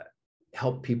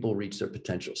help people reach their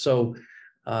potential. So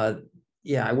I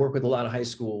work with a lot of high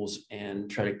schools and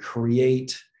try to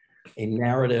create a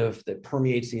narrative that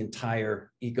permeates the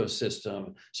entire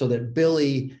ecosystem, so that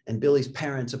Billy and Billy's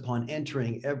parents, upon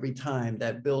entering every time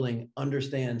that building,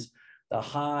 understands the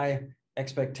high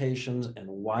expectations and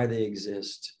why they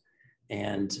exist,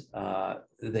 and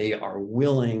they are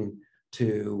willing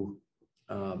to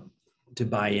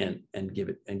buy in and give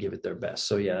it their best.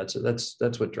 So yeah,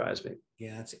 that's what drives me.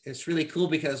 Yeah, it's really cool,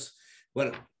 because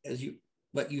what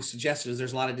you suggested is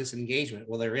there's a lot of disengagement.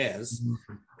 Well, there is.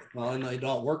 Mm-hmm. Well, in the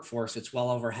adult workforce, it's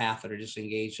well over half that are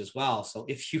disengaged as well. So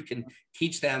if you can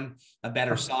teach them a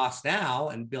better sauce now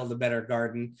and build a better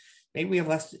garden, maybe we have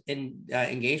less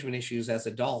engagement issues as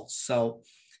adults. So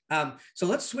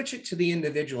let's switch it to the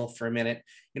individual for a minute.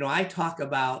 I talk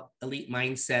about elite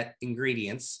mindset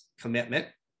ingredients: commitment,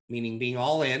 meaning being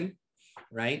all in,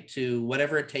 right, to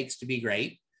whatever it takes to be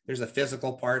great. There's a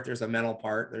physical part, there's a mental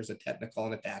part, there's a technical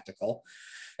and a tactical.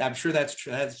 I'm sure that's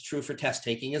true for test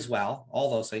taking as well.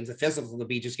 All those things. The physical would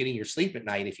be just getting your sleep at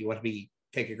night if you want to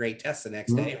take a great test the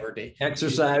next day, or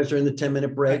exercise during the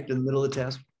 10-minute break in the middle of the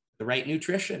test. The right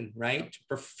nutrition, right?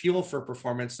 Fuel for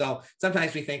performance. So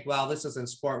sometimes we think, well, this isn't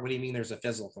sport. What do you mean there's a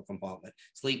physical component?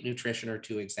 Sleep, nutrition are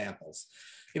two examples.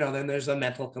 Then there's a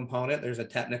mental component. There's a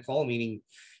technical, meaning,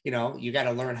 you got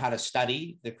to learn how to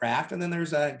study the craft. And then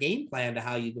there's a game plan to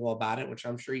how you go about it, which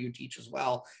I'm sure you teach as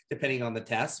well, depending on the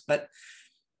test. But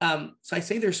so I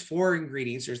say there's 4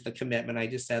 ingredients. There's the commitment I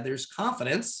just said. There's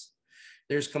confidence.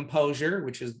 There's composure,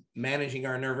 which is managing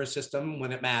our nervous system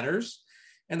when it matters.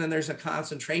 And then there's a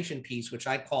concentration piece, which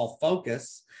I call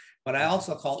focus, but I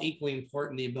also call equally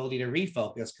important the ability to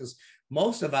refocus, because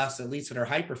most of us, at least that are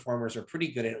high performers, are pretty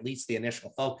good at least the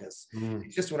initial focus.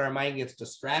 It's just when our mind gets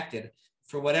distracted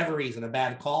for whatever reason, a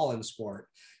bad call in sport,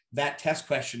 that test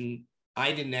question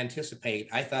I didn't anticipate.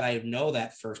 I thought I would know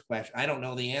that first question. I don't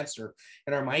know the answer.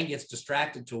 And our mind gets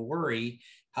distracted to worry.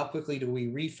 How quickly do we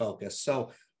refocus?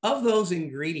 So of those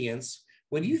ingredients,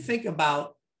 when you think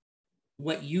about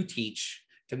what you teach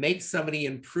to make somebody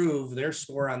improve their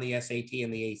score on the SAT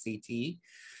and the ACT,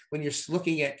 when you're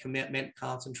looking at commitment,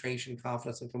 concentration,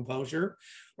 confidence, and composure,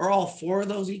 are all 4 of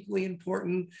those equally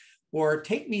important? Or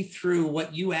take me through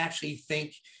what you actually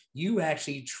think you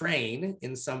actually train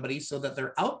in somebody so that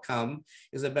their outcome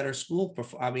is a better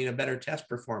a better test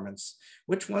performance.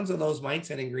 Which ones of those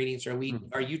mindset ingredients are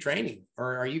you training,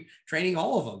 or are you training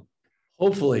all of them?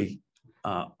 Hopefully,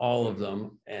 all of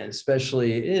them, and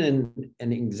especially in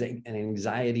an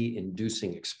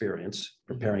anxiety-inducing experience,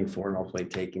 preparing for and hopefully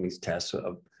taking these tests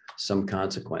of some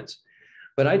consequence.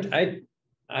 But I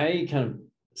kind of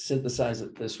synthesize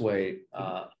it this way,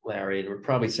 Larry, and we're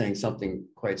probably saying something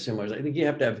quite similar. I think you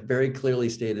have to have very clearly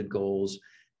stated goals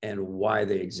and why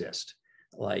they exist.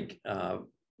 Like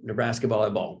Nebraska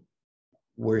volleyball,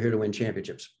 we're here to win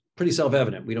championships. Pretty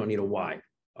self-evident. We don't need a why.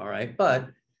 All right. But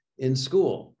in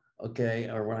school, okay,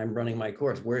 or when I'm running my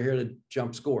course, we're here to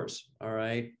jump scores. All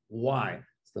right. Why?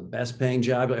 It's the best paying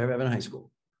job I ever had in high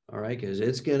school. All right. Because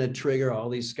it's going to trigger all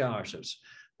these scholarships.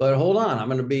 But hold on, I'm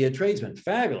going to be a tradesman.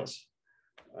 Fabulous.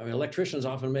 I mean, electricians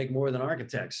often make more than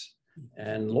architects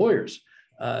and lawyers.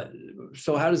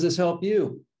 So how does this help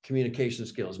you? Communication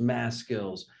skills, math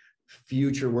skills,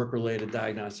 future work-related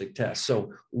diagnostic tests.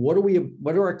 So what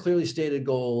are our clearly stated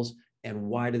goals and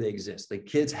why do they exist? The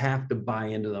kids have to buy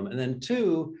into them. And then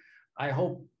 2, I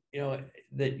hope,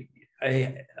 that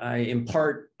I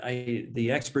impart the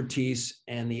expertise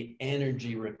and the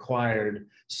energy required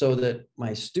so that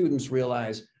my students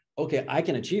realize, okay, I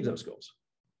can achieve those goals.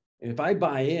 If I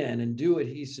buy in and do what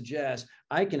he suggests,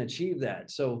 I can achieve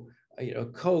that. So, a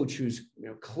coach who's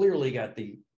clearly got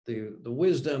the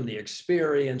wisdom, the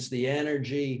experience, the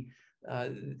energy,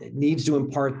 needs to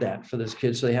impart that for this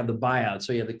kid so they have the buyout.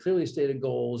 So you have the clearly stated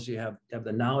goals, you have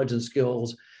the knowledge and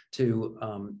skills to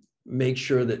make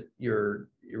sure that your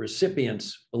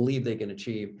recipients believe they can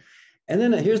achieve. And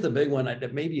then here's the big one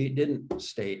that maybe you didn't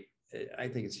state. I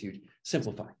think it's huge.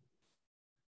 Simplify.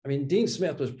 I mean, Dean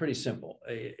Smith was pretty simple.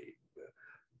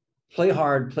 Play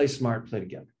hard, play smart, play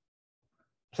together.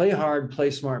 Play hard, play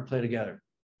smart, play together.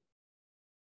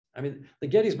 I mean, the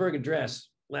Gettysburg Address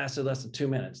lasted less than 2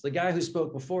 minutes. The guy who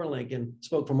spoke before Lincoln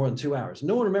spoke for more than 2 hours.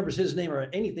 No one remembers his name or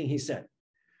anything he said.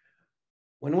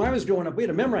 When I was growing up, we had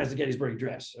to memorize the Gettysburg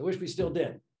Address. I wish we still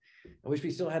did. I wish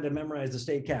we still had to memorize the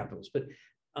state capitals. But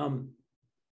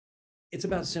it's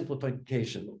about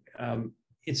simplification.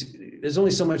 There's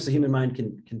only so much the human mind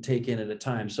can take in at a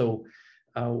time. So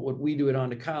what we do at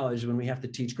OnToCollege when we have to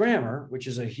teach grammar, which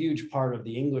is a huge part of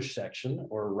the English section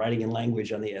or writing and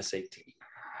language on the SAT,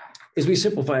 is we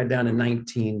simplify it down to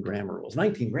 19 grammar rules.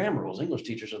 19 grammar rules. English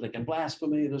teachers are thinking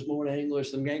blasphemy. There's more to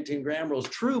English than 19 grammar rules.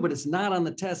 True, but it's not on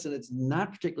the test and it's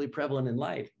not particularly prevalent in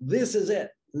life. This is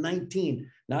it. 19,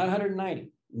 not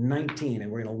 190, 19. And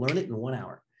we're going to learn it in 1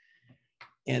 hour.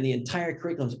 And the entire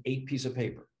curriculum is 8 pieces of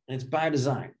paper. And it's by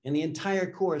design. And the entire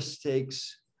course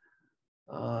takes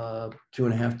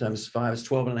 2.5 times 5. It's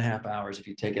 12.5 hours. If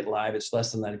you take it live, it's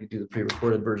less than that if you do the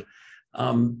pre-recorded version.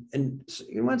 And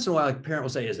once in a while, a parent will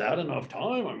say, is that enough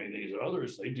time? I mean, these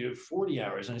others, they do 40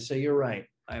 hours. And I say, you're right.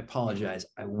 I apologize.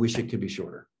 I wish it could be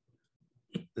shorter.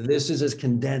 This is as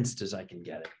condensed as I can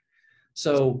get it.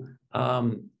 So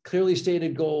clearly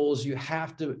stated goals, you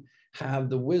have to have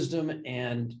the wisdom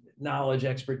and knowledge,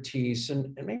 expertise,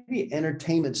 and maybe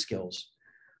entertainment skills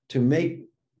to make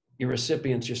your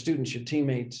recipients, your students, your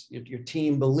teammates, your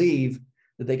team believe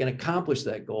that they can accomplish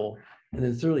that goal. And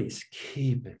then thirdly,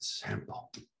 keep it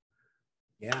simple.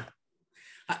 Yeah.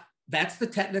 That's the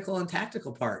technical and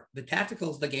tactical part. The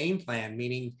tactical is the game plan,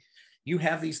 meaning you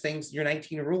have these things, your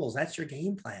 19 rules, that's your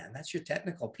game plan. That's your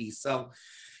technical piece. So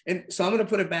I'm going to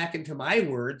put it back into my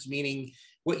words, meaning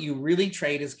what you really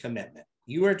train is commitment.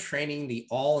 You are training the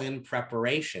all-in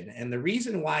preparation. And the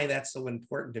reason why that's so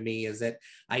important to me is that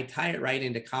I tie it right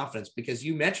into confidence, because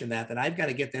you mentioned that I've got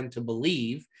to get them to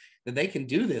believe that they can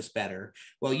do this better.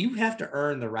 Well, you have to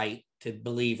earn the right to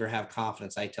believe or have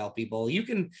confidence. I tell people you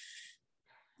can,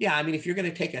 yeah, I mean, if you're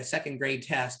going to take a second grade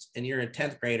test and you're a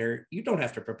 10th grader, you don't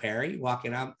have to prepare. You walk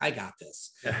in, I got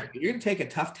this. Yeah. You're going to take a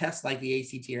tough test like the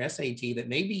ACT or SAT that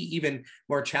may be even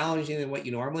more challenging than what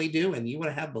you normally do, and you want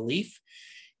to have belief,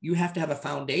 you have to have a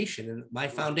foundation. And my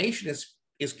foundation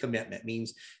is commitment.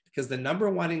 Means because the number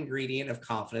one ingredient of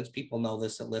confidence, people know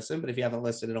this that listen, but if you haven't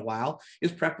listened in a while,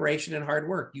 is preparation and hard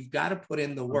work. You've got to put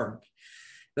in the work.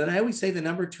 Then I always say the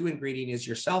number two ingredient is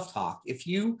your self-talk. If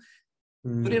you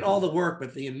put in all the work,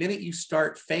 but the minute you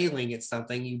start failing at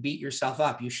something, you beat yourself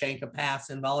up. You shank a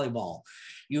pass in volleyball.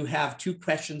 You have 2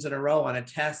 questions in a row on a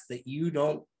test that you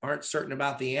aren't certain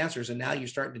about the answers, and now you're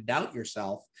starting to doubt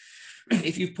yourself.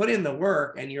 If you've put in the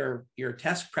work and your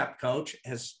test prep coach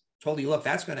has told you, look,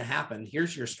 that's going to happen,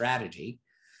 here's your strategy.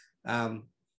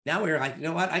 Now we're like, you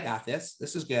know what? I got this.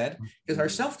 This is good. Because our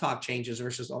self-talk changes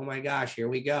versus, oh my gosh, here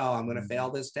we go. I'm going to fail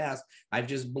this test. I've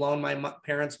just blown my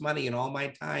parents' money and all my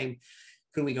time.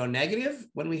 Could we go negative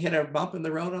when we hit a bump in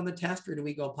the road on the test, or do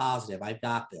we go positive? I've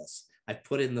got this. I've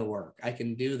put in the work. I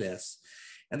can do this.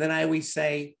 And then I always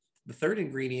say the third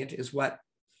ingredient is what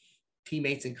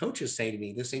teammates and coaches say to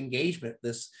me, this engagement,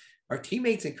 our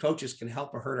teammates and coaches can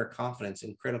help or hurt our confidence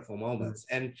in critical moments.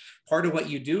 And part of what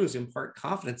you do is impart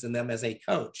confidence in them as a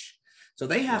coach. So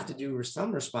they have to do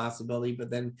some responsibility,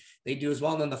 but then they do as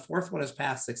well. And then the fourth one is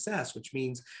past success, which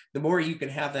means the more you can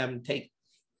have them take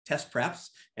test preps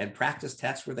and practice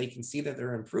tests where they can see that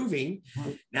they're improving.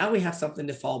 Now we have something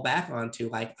to fall back onto.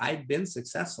 Like, I've been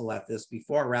successful at this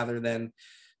before, rather than,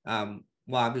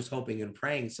 well, I'm just hoping and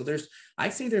praying. So I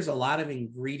say there's a lot of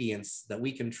ingredients that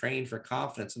we can train for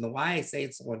confidence. And the why I say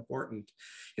it's so important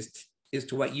is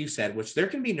to what you said, which there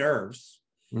can be nerves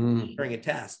during a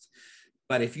test.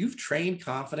 But if you've trained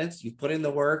confidence, you've put in the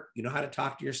work, you know how to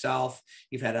talk to yourself,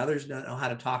 you've had others know how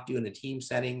to talk to you in a team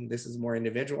setting, this is more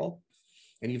individual,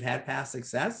 and you've had past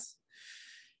success,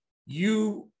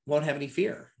 you won't have any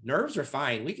fear. Nerves are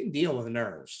fine. We can deal with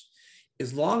nerves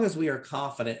as long as we are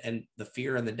confident and the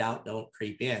fear and the doubt don't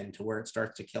creep in to where it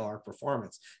starts to kill our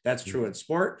performance. That's true in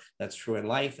sport. That's true in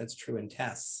life. That's true in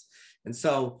tests. And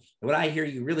so what I hear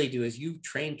you really do is you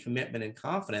train commitment and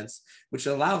confidence, which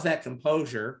allows that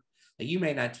composure that you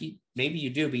may not teach. Maybe you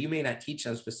do, but you may not teach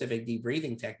them specific deep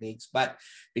breathing techniques. But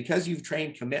because you've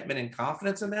trained commitment and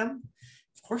confidence in them,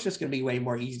 of course, it's going to be way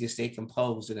more easy to stay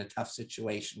composed in a tough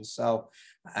situation. So,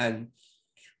 and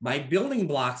my building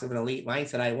blocks of an elite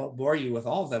mindset, I won't bore you with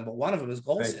all of them, but one of them is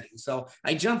goal setting. So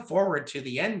I jump forward to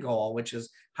the end goal, which is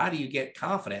how do you get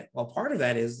confident? Well, part of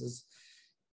that is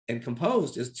and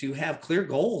composed is to have clear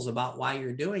goals about why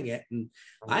you're doing it. And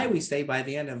I always say by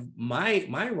the end of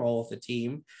my role with the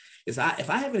team is if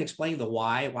I haven't explained the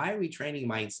why are we training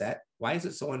mindset? Why is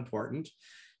it so important?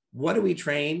 What do we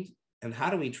train? And how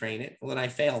do we train it? Well, then I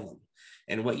fail them.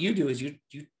 And what you do is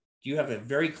you have a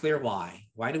very clear why.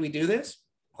 Why do we do this?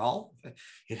 Well,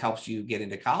 it helps you get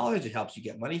into college. It helps you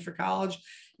get money for college.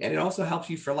 And it also helps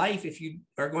you for life if you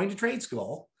are going to trade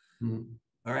school.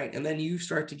 All right. And then you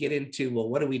start to get into, well,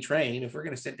 what do we train? If we're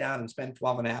going to sit down and spend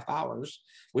 12 and a half hours,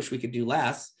 wish we could do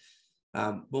less.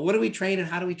 But what do we train and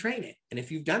how do we train it? And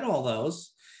if you've done all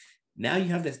those, now you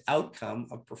have this outcome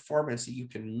of performance that you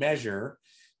can measure,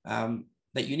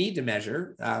 that you need to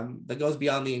measure, that goes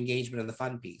beyond the engagement and the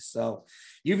fun piece. So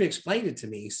you've explained it to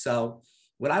me. So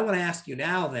what I want to ask you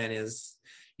now then is,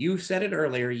 you said it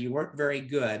earlier, you weren't very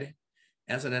good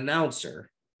as an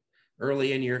announcer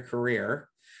early in your career.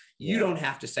 You don't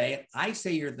have to say it. I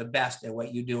say you're the best at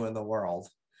what you do in the world.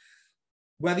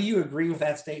 Whether you agree with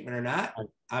that statement or not,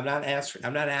 I'm not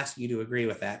asking you to agree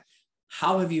with that.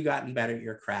 How have you gotten better at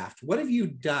your craft? What have you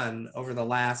done over the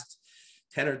last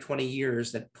 10 or 20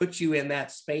 years that puts you in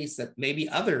that space that maybe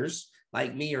others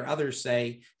like me or others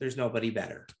say there's nobody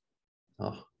better?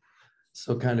 Oh,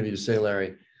 so kind of you to say,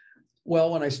 Larry.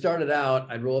 Well, when I started out,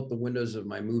 I'd roll up the windows of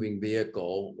my moving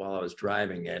vehicle while I was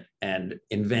driving it and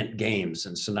invent games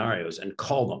and scenarios and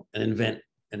call them and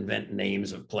invent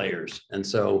names of players. And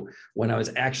so when I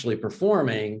was actually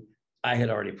performing, I had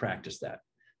already practiced that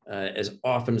as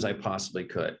often as I possibly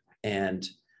could. And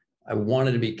I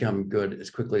wanted to become good as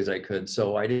quickly as I could.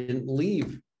 So I didn't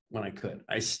leave when I could.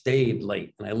 I stayed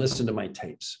late and I listened to my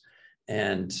tapes.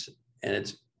 And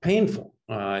it's painful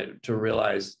to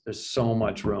realize there's so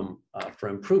much room for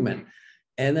improvement.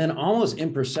 And then almost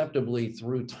imperceptibly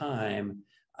through time,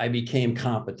 I became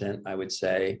competent, I would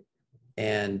say.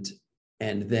 And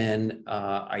then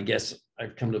I guess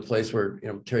I've come to a place where,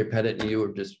 Terry Pettit and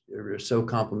you are so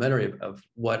complimentary of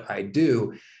what I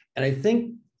do. And I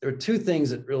think there are two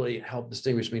things that really help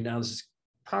distinguish me. Now, this is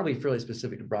probably fairly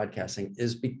specific to broadcasting,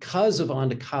 is because of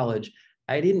OnToCollege,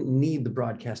 I didn't need the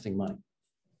broadcasting money.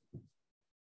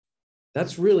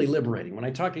 That's really liberating. When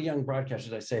I talk to young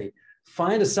broadcasters, I say,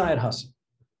 find a side hustle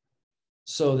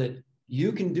so that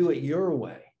you can do it your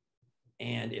way.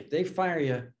 And if they fire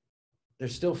you,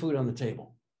 there's still food on the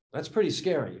table. That's pretty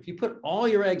scary. If you put all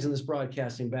your eggs in this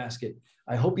broadcasting basket,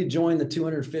 I hope you join the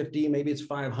 250, maybe it's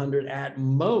 500 at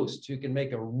most, who can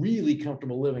make a really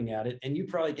comfortable living at it. And you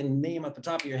probably can name at the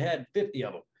top of your head 50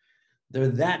 of them. They're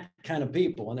that kind of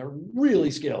people, and they're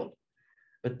really skilled.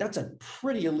 But that's a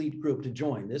pretty elite group to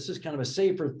join. This is kind of a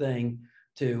safer thing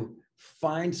to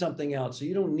find something else. So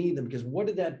you don't need them, because what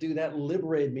did that do? That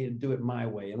liberated me to do it my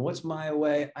way. And what's my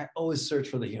way? I always search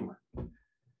for the humor.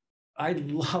 I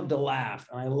love to laugh,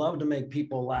 and I love to make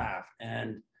people laugh.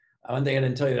 And one thing I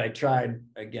didn't tell you, I tried,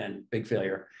 again, big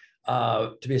failure,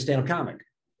 to be a stand-up comic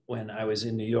when I was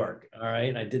in New York. All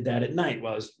right. I did that at night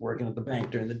while I was working at the bank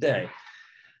during the day.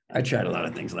 I tried a lot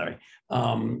of things, Larry.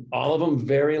 All of them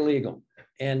very illegal.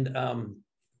 And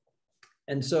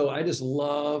so I just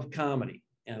love comedy,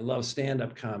 and I love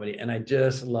stand-up comedy. And I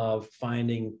just love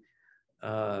finding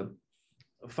the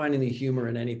humor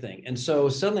in anything. And so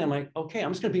suddenly I'm like, okay,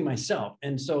 I'm just going to be myself.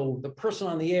 And so the person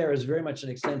on the air is very much an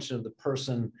extension of the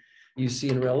person you see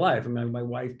in real life. I mean, my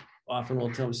wife often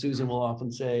will tell me, Susan will often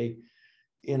say,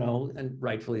 you know, and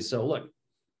rightfully so, look,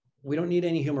 we don't need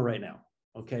any humor right now.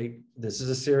 Okay, this is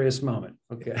a serious moment.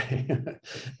 Okay,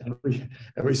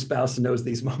 every spouse knows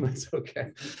these moments.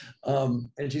 Okay,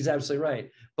 and she's absolutely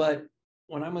right. But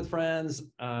when I'm with friends,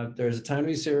 there's a time to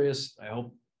be serious. I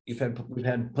hope we've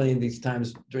had plenty of these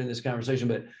times during this conversation.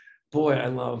 But boy, I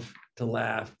love to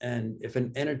laugh, and if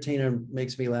an entertainer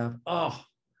makes me laugh, oh,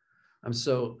 I'm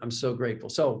so grateful.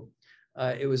 So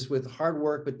it was with hard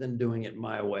work, but then doing it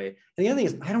my way. And the other thing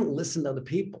is, I don't listen to other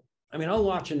people. I mean, I'll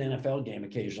watch an NFL game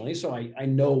occasionally, so I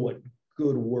know what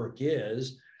good work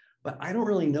is, but I don't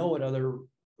really know what other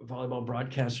volleyball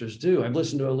broadcasters do. I've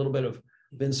listened to a little bit of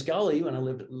Vin Scully when I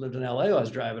lived in LA. I was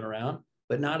driving around,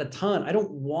 but not a ton. I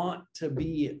don't want to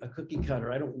be a cookie cutter.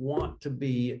 I don't want to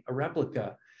be a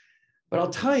replica. But I'll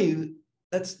tell you,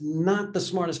 that's not the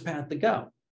smartest path to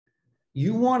go.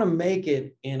 You want to make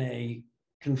it in a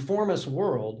conformist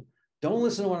world, don't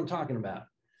listen to what I'm talking about.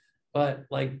 But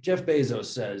like Jeff Bezos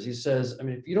says, he says, I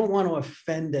mean, if you don't want to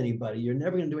offend anybody, you're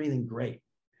never going to do anything great.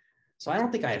 So I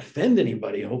don't think I offend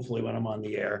anybody, hopefully, when I'm on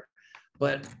the air.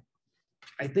 But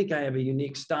I think I have a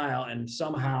unique style, and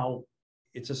somehow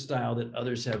it's a style that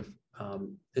others have,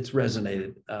 it's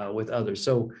resonated with others.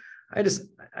 So I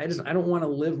don't want to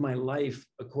live my life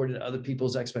according to other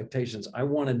people's expectations. I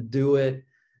want to do it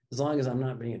as long as I'm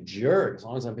not being a jerk, as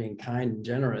long as I'm being kind and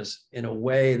generous in a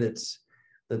way that's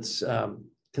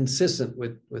consistent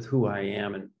with who I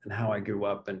am and how I grew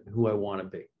up and who I want to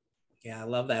be. Yeah, I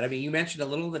love that. I mean, you mentioned a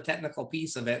little of the technical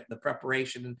piece of it, the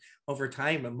preparation over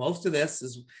time, but most of this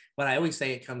is what I always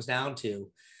say it comes down to.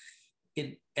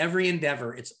 In every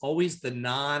endeavor, it's always the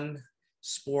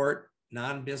non-sport,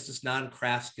 non-business,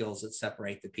 non-craft skills that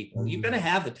separate the people. You're going to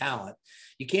have the talent.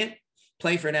 You can't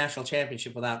play for a national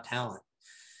championship without talent.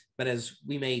 But as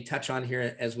we may touch on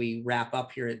here as we wrap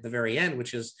up here at the very end,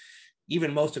 which is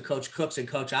even most of Coach Cook's and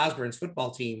Coach Osborne's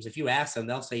football teams, if you ask them,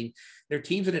 they'll say their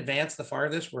teams that advanced the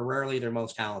farthest were rarely their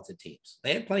most talented teams.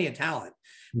 They had plenty of talent,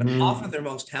 but often their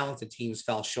most talented teams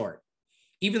fell short.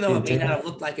 Even though it may not have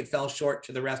looked like it fell short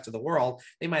to the rest of the world,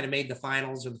 they might have made the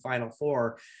finals or the Final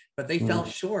Four, but they fell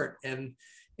short. And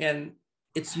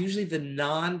it's usually the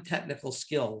non-technical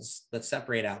skills that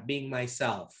separate out, being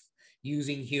myself,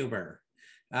 using humor,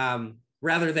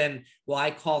 rather than, well,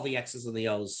 I call the X's and the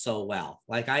O's so well.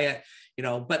 Like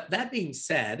but that being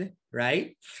said,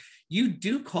 right, you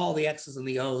do call the X's and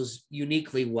the O's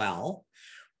uniquely well.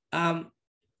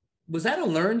 Was that a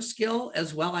learned skill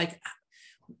as well? Like,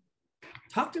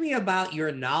 talk to me about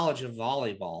your knowledge of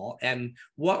volleyball and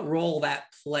what role that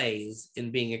plays in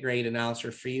being a great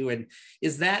announcer for you. And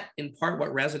is that in part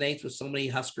what resonates with so many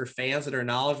Husker fans that are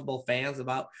knowledgeable fans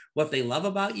about what they love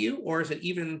about you? Or is it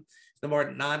even the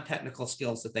more non-technical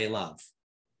skills that they love?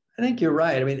 I think you're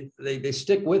right. I mean, they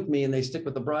stick with me, and they stick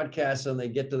with the broadcast, and they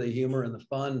get to the humor and the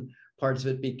fun parts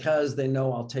of it because they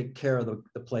know I'll take care of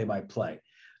the play-by-play.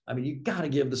 I mean, you got to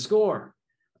give the score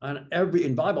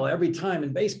in volleyball, every time,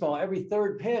 in baseball, every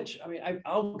third pitch. I mean,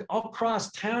 I'll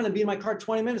cross town and be in my car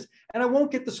 20 minutes, and I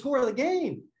won't get the score of the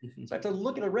game. So I have to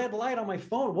look at a red light on my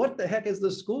phone. What the heck is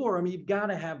the score? I mean, you've got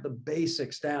to have the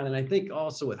basics down. And I think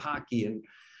also with hockey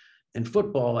and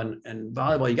football and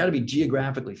volleyball, you got to be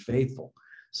geographically faithful.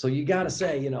 So you got to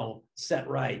say, set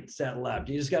right, set left.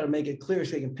 You just got to make it clear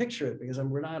so you can picture it, because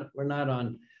we're not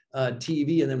on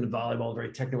TV, and then with volleyball,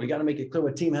 very technical. You got to make it clear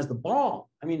what team has the ball.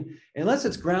 I mean, unless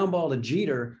it's ground ball to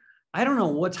Jeter, I don't know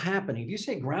what's happening. If you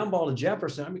say ground ball to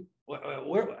Jefferson, I mean,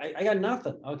 I got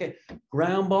nothing. Okay,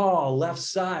 ground ball, left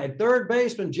side, third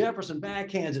baseman Jefferson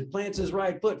backhands it, plants his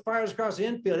right foot, fires across the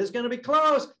infield. It's going to be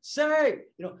close. Save.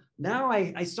 Now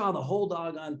I saw the whole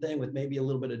doggone thing with maybe a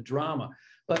little bit of drama.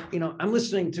 But I'm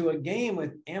listening to a game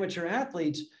with amateur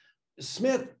athletes.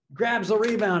 Smith grabs the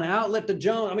rebound, outlet to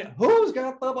Jones. I mean, who's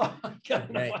got the ball?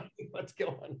 What's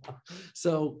going on?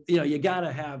 So, you got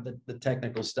to have the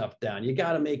technical stuff down. You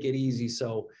got to make it easy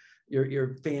so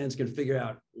your fans can figure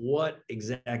out what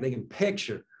exactly, they can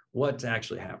picture what's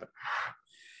actually happening.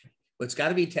 It's got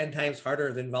to be 10 times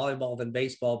harder than volleyball than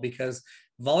baseball, because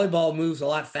volleyball moves a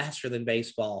lot faster than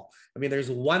baseball. I mean, there's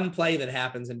one play that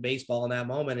happens in baseball in that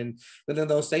moment, and within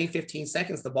those same 15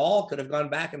 seconds, the ball could have gone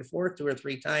back and forth 2 or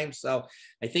 3 times. So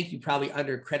I think you probably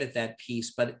undercredit that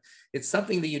piece, but it's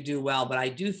something that you do well. But I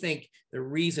do think the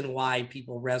reason why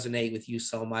people resonate with you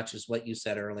so much is what you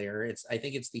said earlier. I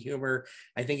think it's the humor.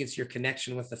 I think it's your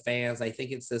connection with the fans. I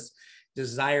think it's this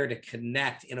desire to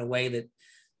connect in a way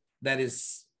that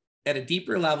is at a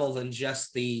deeper level than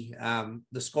just the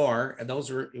score. And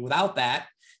without that,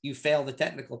 you fail the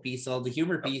technical piece. So the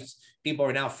humor piece, people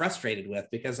are now frustrated with,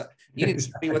 because you didn't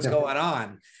see what's going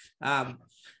on.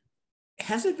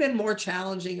 Has it been more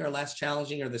challenging or less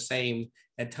challenging or the same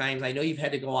at times? I know you've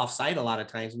had to go off site a lot of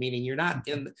times, meaning you hadn't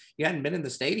been in the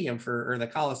stadium or the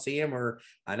Coliseum, or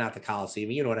not the Coliseum,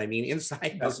 you know what I mean,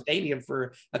 inside the stadium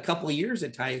for a couple of years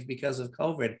at times because of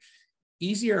COVID.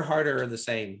 Easier, harder, or the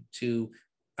same to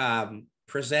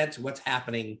present what's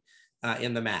happening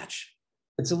in the match?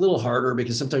 It's a little harder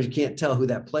because sometimes you can't tell who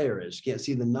that player is. You can't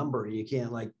see the number. You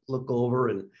can't look over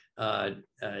and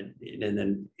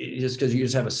then just because you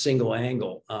just have a single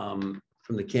angle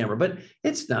from the camera. But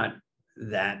it's not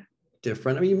that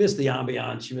different. I mean, you miss the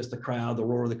ambiance, you miss the crowd, the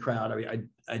roar of the crowd. I mean,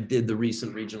 I did the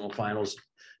recent regional finals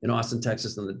in Austin,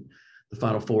 Texas, and the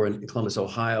Final Four in Columbus,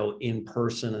 Ohio in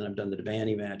person, and I've done the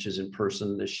Devaney matches in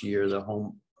person this year, the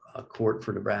home court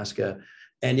for Nebraska.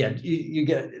 And yeah, you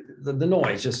get the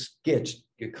noise just gets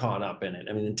you caught up in it.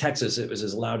 I mean, in Texas, it was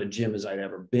as loud a gym as I'd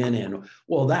ever been in.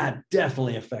 Well, that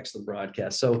definitely affects the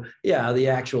broadcast. So yeah, the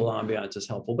actual ambiance is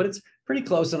helpful, but it's pretty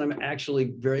close. And I'm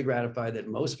actually very gratified that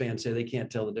most fans say they can't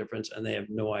tell the difference and they have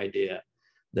no idea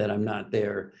that I'm not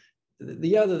there.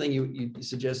 The other thing you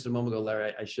suggested a moment ago,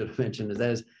 Larry, I should have mentioned,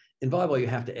 is in volleyball, you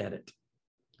have to edit.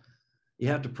 You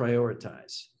have to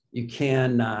prioritize. You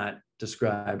cannot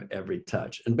describe every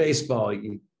touch. In baseball,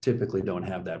 you typically don't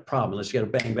have that problem unless you got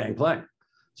a bang, bang play.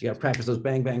 So you got to practice those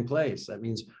bang, bang plays. That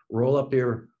means roll up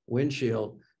your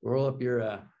windshield, roll up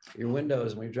your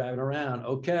windows when you're driving around.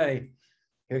 Okay,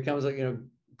 here comes a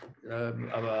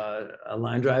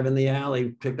line drive in the alley,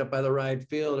 picked up by the right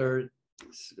fielder,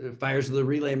 fires to the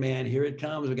relay man. Here it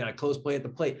comes. We got a close play at the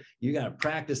plate. You got to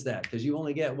practice that because you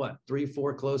only get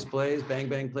 3-4 close plays, bang,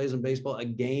 bang plays in baseball a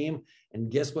game.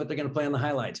 And guess what they're going to play on the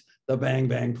highlights? The bang,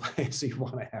 bang plays. So you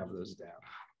want to have those down.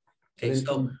 Okay,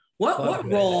 so what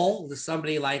role does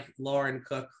somebody like Lauren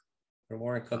Cook or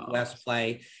Lauren Cook West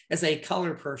play as a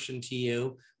color person to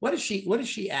you? What has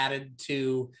she added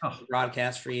to the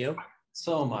broadcast for you?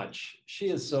 So much. She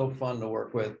is so fun to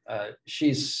work with.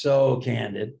 She's so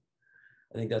candid.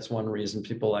 I think that's one reason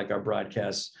people like our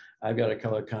broadcasts. I've got a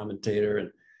color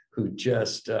commentator who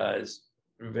just is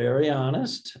very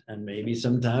honest and maybe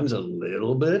sometimes a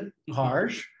little bit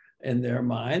harsh in their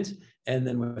minds. And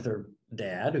then with her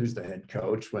dad, who's the head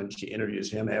coach, when she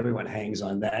interviews him, everyone hangs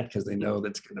on that because they know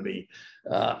that's going to be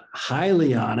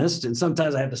highly honest. And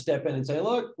sometimes I have to step in and say,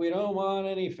 look, we don't want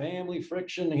any family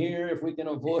friction here if we can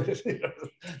avoid it.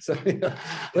 So,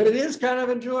 but it is kind of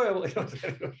enjoyable.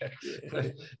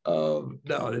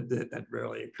 No, that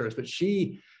rarely occurs, but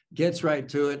she gets right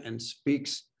to it and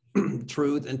speaks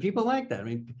truth, and people like that. I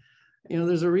mean,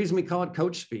 there's a reason we call it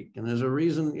coach speak, and there's a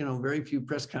reason, very few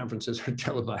press conferences are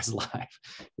televised live.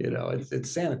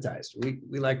 It's sanitized.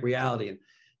 We like reality,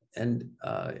 and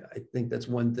I think that's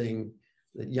one thing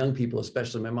that young people,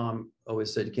 especially my mom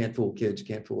always said, you can't fool kids, you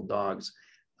can't fool dogs.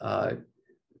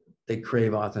 They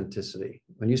crave authenticity.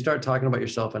 When you start talking about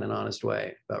yourself in an honest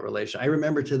way about relation, I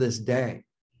remember to this day,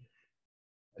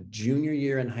 a junior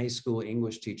year in high school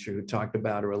English teacher who talked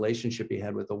about a relationship he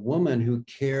had with a woman who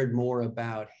cared more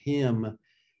about him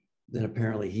than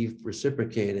apparently he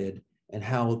reciprocated, and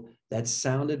how that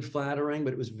sounded flattering,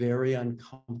 but it was very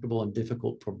uncomfortable and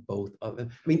difficult for both of them.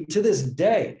 I mean, to this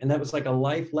day, and that was like a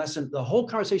life lesson. The whole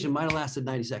conversation might have lasted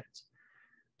 90 seconds.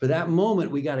 For that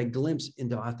moment, we got a glimpse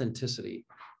into authenticity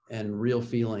and real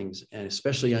feelings, and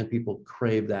especially young people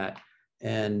crave that.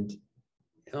 And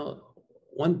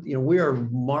we are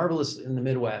marvelous in the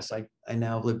Midwest. I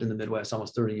now have lived in the Midwest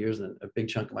almost 30 years, and a big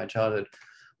chunk of my childhood.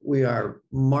 We are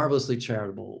marvelously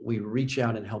charitable. We reach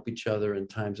out and help each other in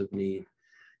times of need.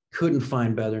 Couldn't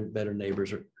find better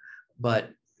neighbors, but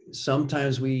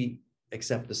sometimes we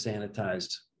accept the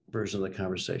sanitized version of the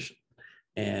conversation,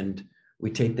 and we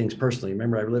take things personally.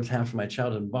 Remember, I lived half of my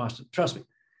childhood in Boston. Trust me,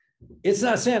 it's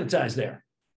not sanitized there.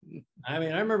 I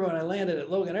mean, I remember when I landed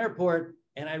at Logan Airport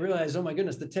and I realized, oh my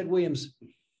goodness, the Ted Williams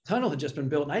tunnel had just been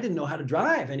built and I didn't know how to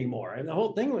drive anymore. And the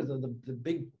whole thing was the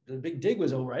big dig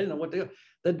was over. I didn't know what to do.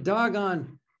 The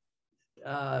doggone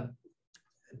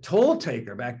toll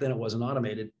taker, back then it wasn't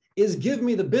automated, is give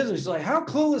me the business. He's like, how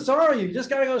clueless are you? You just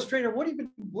got to go straight.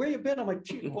 Where you been? I'm like,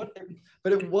 gee, what?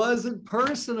 But it wasn't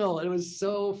personal. It was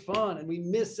so fun. And we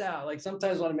miss out. Like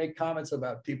sometimes when I make comments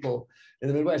about people in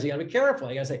the Midwest, you got to be careful.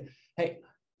 You got to say, hey,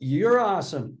 you're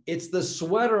awesome. It's the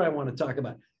sweater I want to talk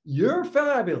about. You're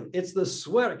fabulous. It's the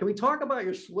sweater. Can we talk about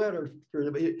your sweater?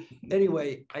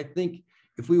 Anyway, I think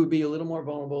if we would be a little more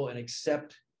vulnerable and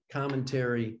accept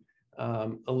commentary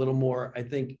a little more, I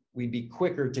think we'd be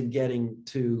quicker to getting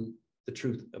to the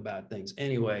truth about things.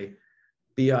 Anyway,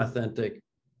 be authentic.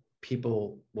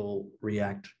 People will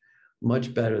react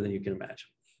much better than you can imagine.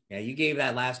 Yeah, you gave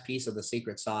that last piece of the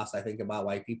secret sauce, I think, about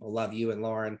why people love you and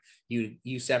Lauren,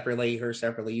 you separately, her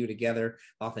separately, you together,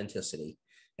 authenticity.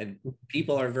 And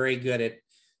people are very good at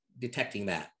detecting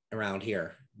that around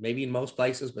here, maybe in most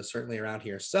places, but certainly around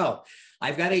here. So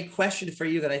I've got a question for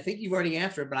you that I think you've already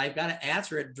answered, but I've got to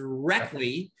answer it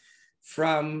directly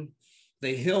from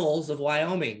the hills of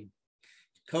Wyoming.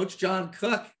 Coach John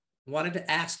Cook wanted to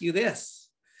ask you this.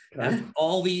 Okay. After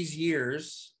all these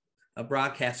years of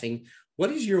broadcasting, what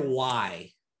is your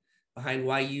why behind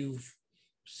why you've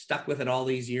stuck with it all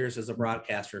these years as a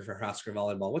broadcaster for Husker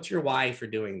Volleyball? What's your why for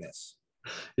doing this?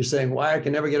 You're saying why I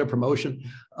can never get a promotion.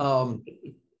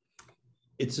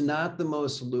 It's not the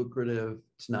most lucrative.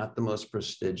 It's not the most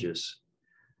prestigious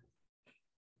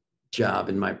job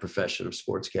in my profession of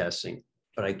sportscasting,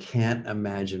 but I can't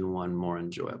imagine one more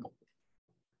enjoyable.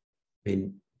 I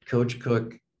mean, Coach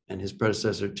Cook and his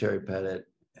predecessor, Terry Pettit,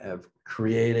 have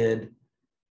created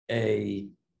a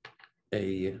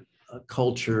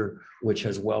culture which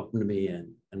has welcomed me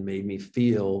in and made me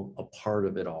feel a part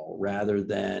of it all rather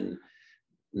than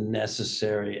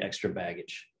necessary extra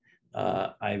baggage.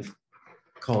 I've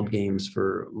called games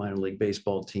for minor league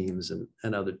baseball teams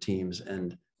and other teams,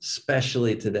 and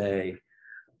especially today,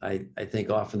 I think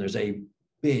often there's a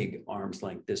big arm's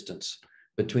length distance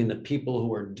between the people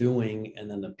who are doing and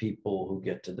then the people who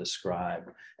get to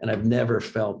describe. And I've never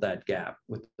felt that gap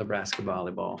with Nebraska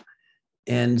volleyball.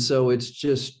 And so it's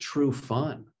just true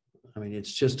fun. I mean,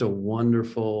 it's just a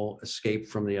wonderful escape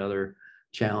from the other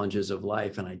challenges of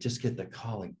life. And I just get to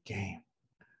call a game.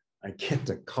 I get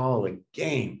to call a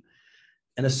game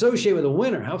and associate with a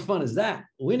winner. How fun is that?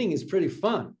 Winning is pretty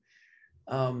fun.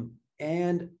 So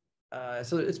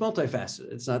it's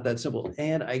multifaceted. It's not that simple.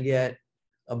 And I get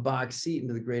a box seat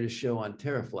into the greatest show on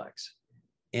Terraflex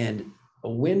and a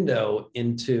window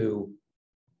into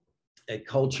a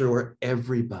culture where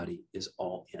everybody is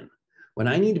all in. When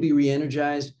I need to be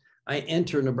re-energized, I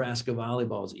enter Nebraska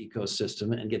volleyball's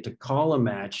ecosystem and get to call a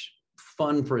match,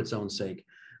 fun for its own sake,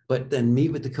 but then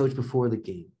meet with the coach before the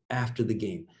game, after the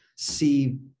game,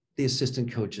 see the assistant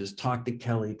coaches, talk to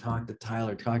Kelly, talk to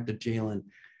Tyler, talk to Jalen.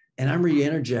 And I'm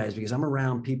re-energized because I'm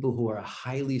around people who are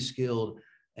highly skilled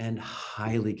and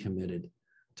highly committed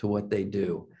to what they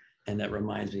do. And that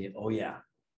reminds me, oh yeah,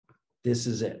 this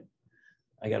is it.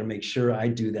 I got to make sure I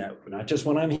do that, not just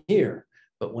when I'm here,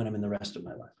 but when I'm in the rest of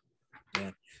my life.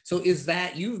 Yeah. So is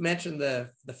that, you've mentioned the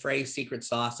phrase secret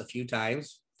sauce a few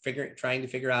times, trying to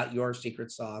figure out your secret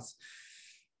sauce.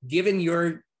 Given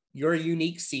your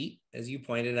unique seat, as you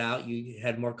pointed out, you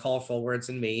had more colorful words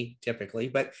than me typically,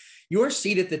 but your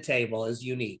seat at the table is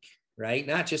unique, right?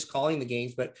 Not just calling the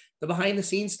games, but the behind the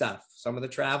scenes stuff, some of the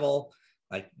travel,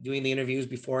 like doing the interviews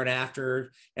before and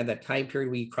after, and that time period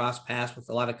where you cross paths with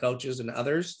a lot of coaches and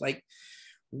others. Like,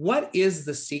 what is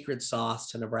the secret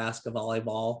sauce to Nebraska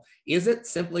volleyball? Is it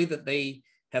simply that they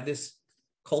have this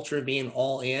culture of being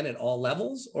all in at all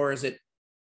levels, or is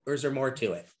there more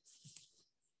to it?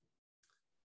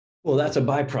 Well, that's a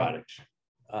byproduct.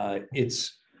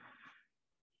 It's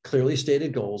clearly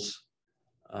stated goals.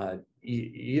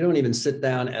 You don't even sit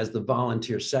down as the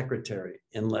volunteer secretary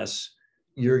unless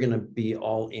you're going to be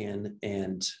all in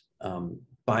and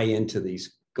buy into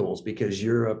these goals because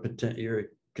you're a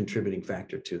contributing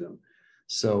factor to them.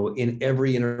 So in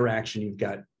every interaction, you've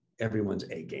got everyone's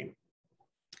A game.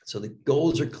 So the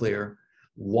goals are clear.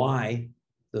 Why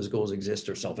those goals exist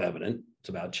are self-evident. It's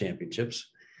about championships.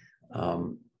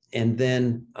 And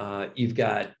then you've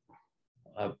got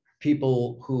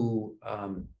people who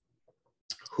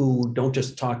don't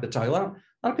just talk the talk. A lot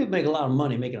of people make a lot of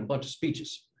money making a bunch of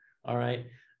speeches. All right,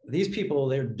 these people,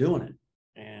 they're doing it,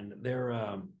 and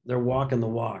they're walking the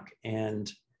walk,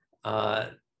 and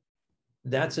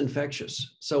that's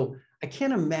infectious. So I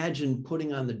can't imagine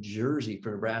putting on the jersey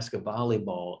for Nebraska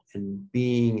volleyball and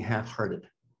being half-hearted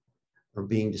or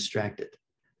being distracted.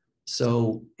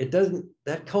 So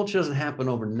that culture doesn't happen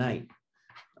overnight.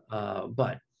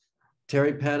 But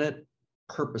Terry Pettit,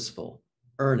 purposeful,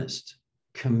 earnest,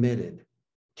 committed,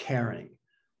 caring.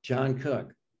 John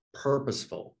Cook,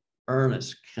 purposeful,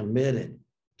 earnest, committed,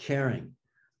 caring.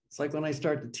 It's like when I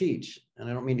start to teach, and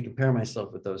I don't mean to compare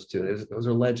myself with those two, those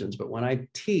are legends, but when I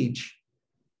teach,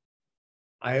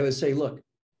 I always say, look,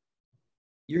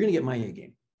 you're going to get my A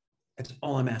game. That's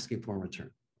all I'm asking for in return.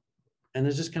 And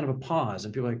there's just kind of a pause,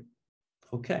 and people are like,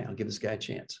 okay, I'll give this guy a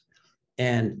chance.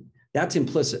 And that's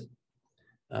implicit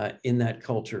in that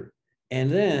culture. And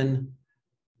then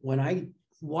when I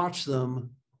watch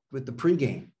them with the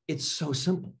pregame, it's so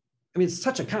simple. I mean, it's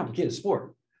such a complicated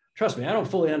sport. Trust me, I don't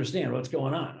fully understand what's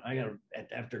going on.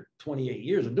 After 28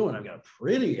 years of doing it, I've got a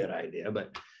pretty good idea.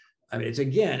 But I mean,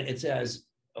 it's as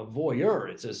a voyeur,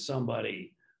 it's as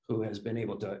somebody who has been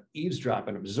able to eavesdrop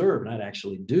and observe, not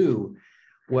actually do.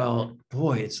 Well,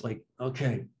 boy, it's like,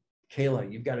 okay,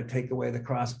 Kayla, you've got to take away the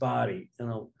crossbody.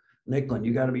 Nicklin,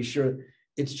 you got to be sure.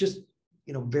 It's just,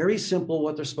 very simple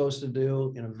what they're supposed to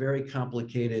do in a very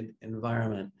complicated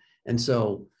environment. And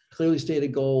so clearly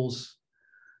stated goals,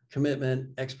 commitment,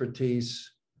 expertise,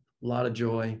 a lot of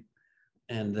joy,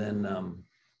 and then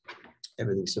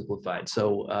everything simplified.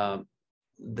 So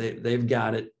they've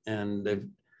got it, and they've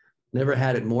never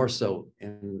had it more so,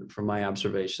 from my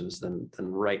observations, than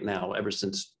right now, ever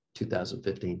since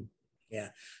 2015. Yeah.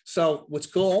 So what's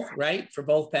cool, right, for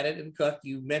both Pettit and Cook,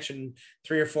 you mentioned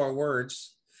 3 or 4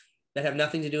 words that have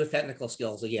nothing to do with technical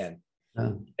skills again.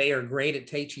 They are great at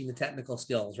teaching the technical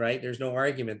skills, right? There's no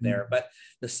argument there. But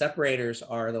the separators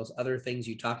are those other things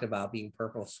you talked about, being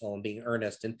purposeful and being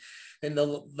earnest. And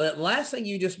the last thing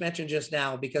you just mentioned just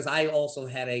now, because I also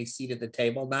had a seat at the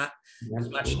table, not as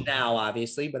much now,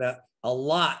 obviously, but a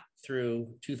lot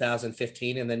through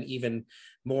 2015, and then even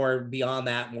more beyond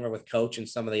that, more with coach and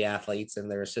some of the athletes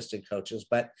and their assistant coaches.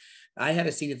 But I had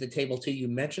a seat at the table too. You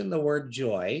mentioned the word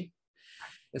joy.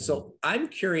 And so I'm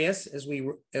curious, as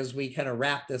we kind of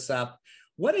wrap this up,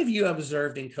 what have you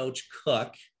observed in Coach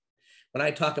Cook? When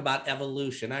I talk about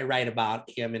evolution, I write about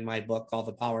him in my book called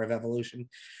The Power of Evolution.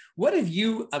 What have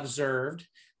you observed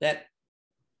that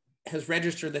has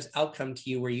registered this outcome to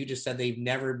you, where you just said they've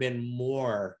never been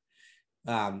more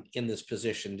in this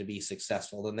position to be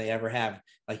successful than they ever have,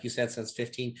 like you said, since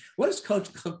 15? What has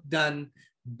Coach Cook done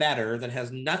better that has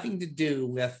nothing to do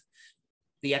with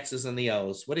the X's and the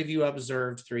O's? What have you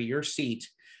observed through your seat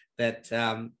that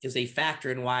is a factor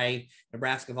in why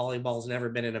Nebraska volleyball has never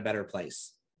been in a better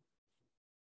place?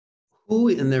 Who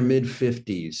in their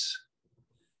mid-50s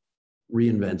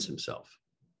reinvents himself?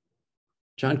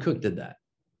 John Cook did that.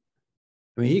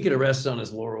 I mean, he could have rested on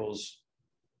his laurels,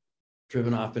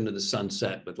 driven off into the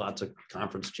sunset with lots of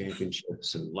conference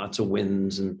championships and lots of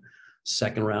wins and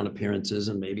second round appearances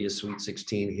and maybe a Sweet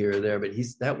 16 here or there. But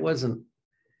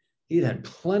he'd had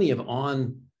plenty of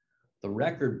on the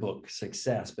record book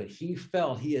success, but he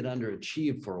felt he had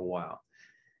underachieved for a while.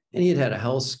 And he had a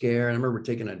health scare. And I remember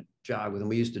taking a jog with him.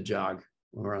 We used to jog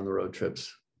when we were on the road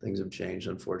trips. Things have changed,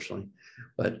 unfortunately.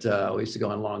 But we used to go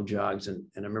on long jogs. And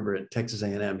I remember at Texas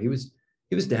A&M, he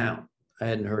was down. I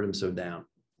hadn't heard him so down.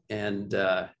 And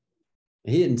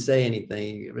he didn't say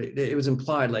anything. It was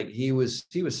implied like he was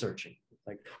searching,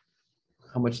 like,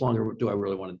 how much longer do I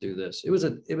really want to do this? It was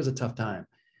a tough time.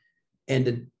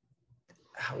 And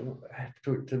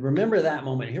to remember that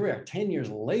moment, here we are 10 years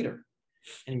later,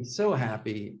 and he's so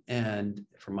happy, and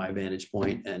from my vantage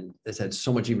point, and has had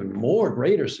so much even more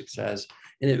greater success.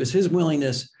 And it was his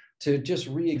willingness to just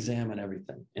re-examine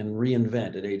everything and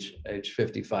reinvent at age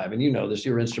 55. And you know this,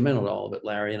 you were instrumental in all of it,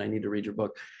 Larry, and I need to read your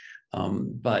book.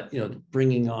 But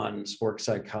bringing on sports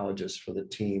psychologists for the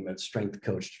team, a strength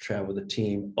coach to travel with the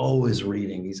team, always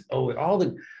reading. He's always,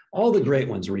 all the great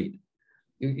ones read.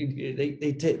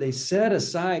 They set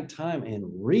aside time and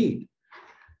read,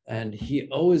 and he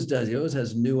always does. He always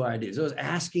has new ideas. He always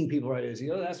asking people for ideas. He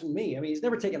always asking me. I mean, he's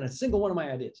never taken a single one of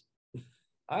my ideas.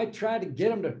 I tried to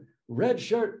get him to red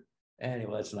shirt.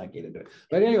 Anyway, let's not get into it.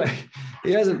 But anyway,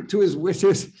 he hasn't, to his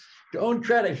own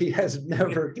credit, he has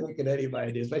never taken any of my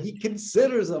ideas, but he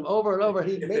considers them over and over.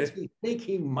 And he makes me think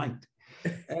he might.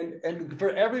 And for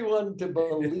everyone to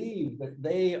believe that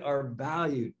they are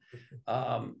valued.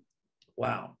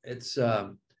 Wow, it's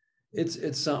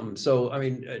It's something. So, I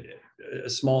mean, a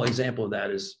small example of that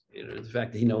is, the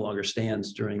fact that he no longer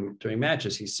stands during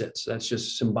matches. He sits. That's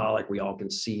just symbolic. We all can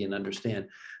see and understand.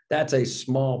 That's a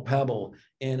small pebble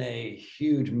in a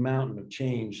huge mountain of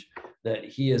change that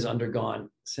he has undergone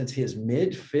since his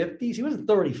mid-50s. He wasn't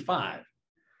 35.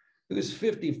 He was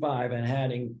 55 and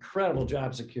had incredible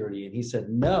job security. And he said,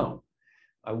 no,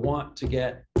 I want to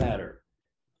get better.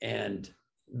 And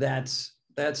that's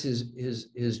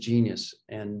his genius.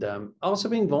 And also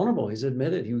being vulnerable. He's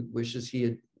admitted he wishes he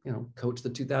had, coached the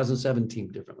 2007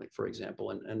 team differently, for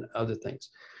example, and other things.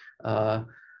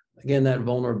 Again, that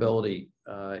vulnerability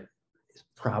is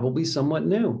probably somewhat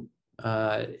new,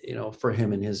 for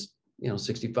him in his,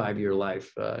 65-year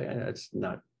life. It's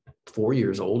not 4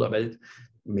 years old. I bet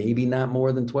maybe not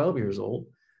more than 12 years old.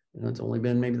 It's only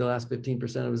been maybe the last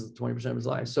 15% of his 20% of his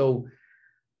life. So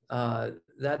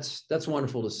that's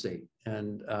wonderful to see.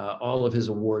 And all of his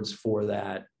awards for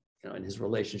that, and his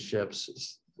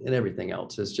relationships and everything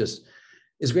else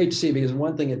is great to see, because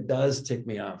one thing it does tick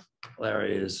me off,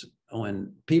 Larry, is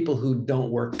when people who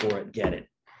don't work for it get it.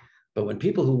 But when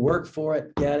people who work for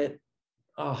it get it,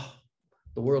 oh,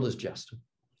 the world is just.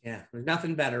 Yeah, there's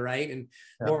nothing better, right? And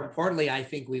more importantly, I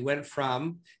think we went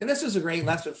from, and this is a great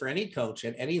lesson for any coach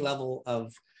at any level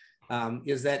of,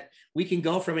 is that we can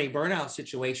go from a burnout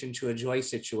situation to a joy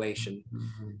situation.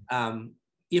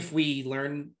 If we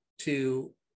learn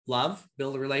to love,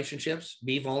 build relationships,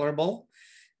 be vulnerable.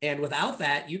 And without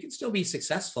that, you can still be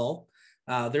successful.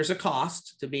 There's a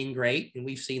cost to being great. And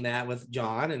we've seen that with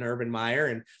John and Urban Meyer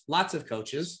and lots of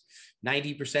coaches.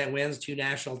 90% wins, 2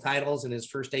 national titles in his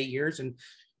first 8 years. And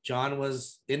John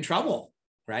was in trouble,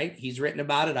 right? He's written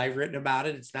about it. I've written about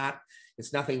it.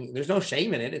 It's nothing, there's no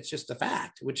shame in it. It's just a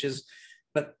fact,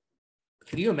 but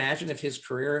can you imagine if his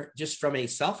career, just from a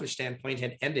selfish standpoint,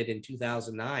 had ended in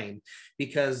 2009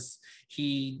 because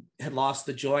he had lost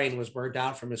the joy and was burned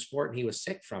out from his sport and he was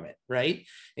sick from it, right?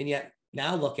 And yet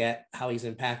now look at how he's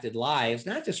impacted lives,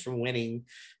 not just from winning.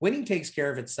 Winning takes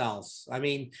care of itself. I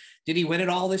mean, did he win it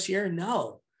all this year?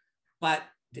 No. But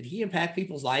did he impact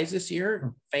people's lives this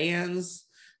year? Fans,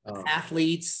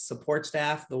 athletes, support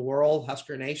staff, the world,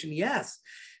 Husker Nation? Yes.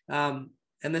 And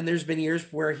then there's been years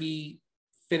where he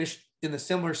finished in a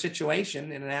similar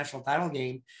situation in a national title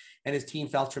game and his team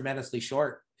fell tremendously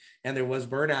short and there was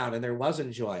burnout and there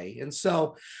wasn't joy. And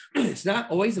so it's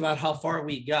not always about how far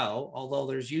we go, although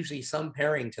there's usually some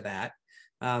pairing to that.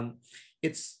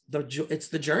 It's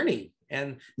the journey,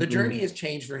 and the journey has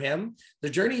changed for him. The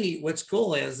journey, what's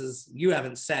cool is you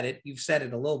haven't said it, you've said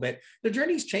it a little bit. The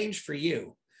journey's changed for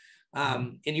you.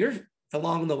 And you're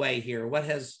along the way here. What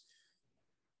has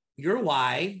your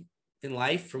why in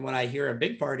life, from what I hear, a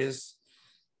big part is,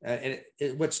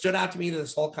 what stood out to me in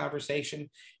this whole conversation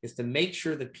is to make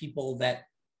sure the people that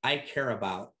I care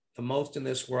about the most in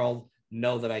this world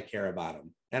know that I care about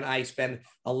them. And I spend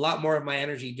a lot more of my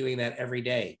energy doing that every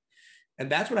day.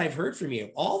 And that's what I've heard from you.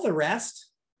 All the rest,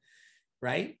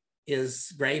 right,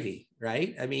 is gravy,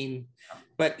 right? I mean,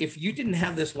 but if you didn't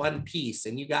have this one piece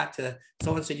and you got to,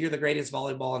 someone said, you're the greatest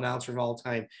volleyball announcer of all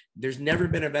time. There's never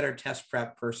been a better test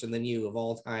prep person than you of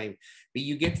all time. But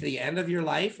you get to the end of your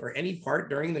life or any part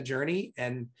during the journey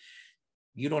and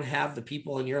you don't have the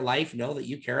people in your life know that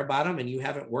you care about them and you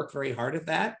haven't worked very hard at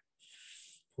that.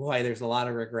 Boy, there's a lot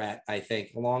of regret, I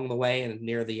think, along the way and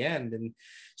near the end. And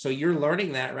so you're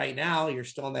learning that right now. You're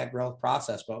still in that growth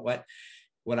process. But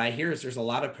what I hear is there's a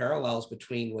lot of parallels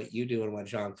between what you do and what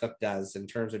John Cook does in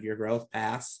terms of your growth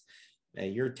paths.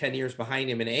 You're 10 years behind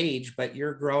him in age, but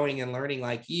you're growing and learning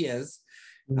like he is.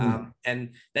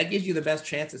 And that gives you the best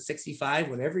chance at 65,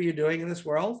 whatever you're doing in this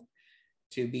world,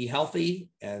 to be healthy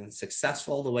and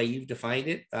successful the way you've defined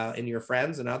it in your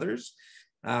friends and others.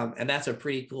 And that's a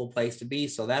pretty cool place to be.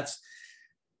 So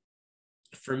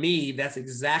for me, that's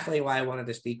exactly why I wanted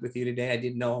to speak with you today. I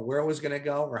didn't know where it was going to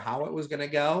go or how it was going to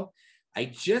go. I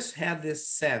just had this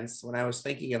sense when I was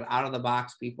thinking of out of the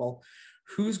box people,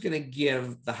 who's going to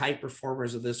give the high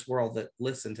performers of this world that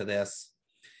listen to this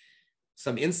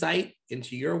some insight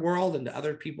into your world and to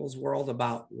other people's world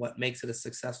about what makes it a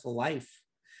successful life.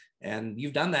 And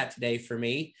you've done that today for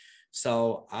me.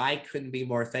 So I couldn't be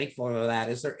more thankful for that.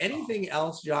 Is there anything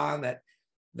else, John,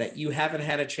 that you haven't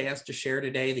had a chance to share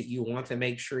today that you want to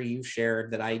make sure you've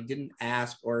shared that I didn't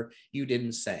ask or you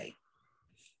didn't say?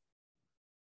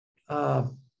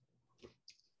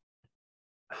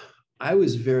 I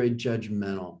was very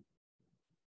judgmental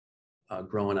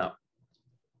growing up,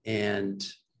 and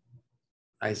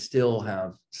I still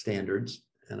have standards,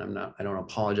 and I don't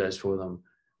apologize for them,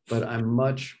 but I'm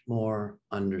much more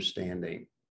understanding.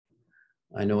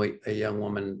 I know a young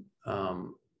woman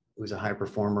who's a high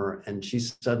performer, and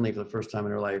she's suddenly for the first time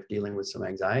in her life dealing with some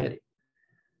anxiety.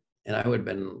 And I would have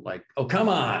been like, "Oh, come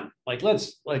on!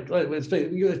 Let's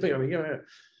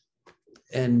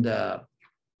and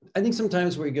I think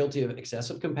sometimes we're guilty of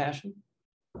excessive compassion.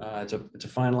 It's a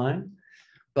fine line,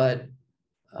 but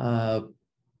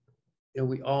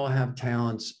we all have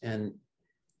talents, and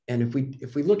if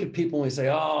we look at people and we say,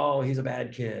 "Oh, he's a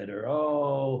bad kid," or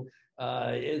 "Oh,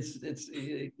 it's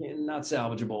not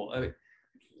salvageable,"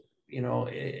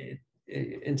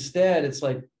 instead, it's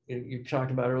like you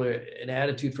talked about earlier. An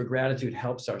attitude for gratitude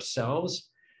helps ourselves.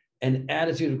 An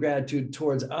attitude of gratitude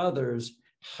towards others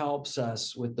helps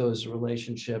us with those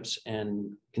relationships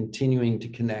and continuing to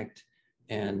connect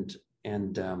and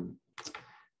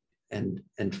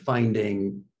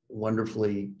finding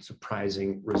wonderfully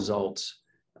surprising results.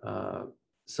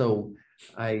 So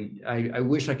I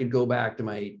wish I could go back to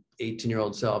my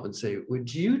 18-year-old self and say,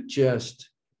 would you just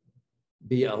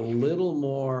be a little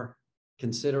more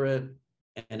considerate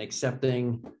and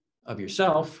accepting of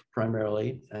yourself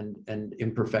primarily and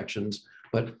imperfections,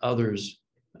 but others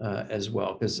as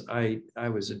well? Because I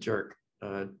was a jerk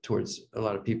towards a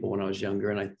lot of people when I was younger,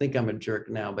 and I think I'm a jerk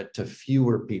now, but to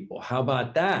fewer people. How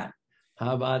about that?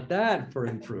 How about that for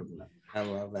improvement? I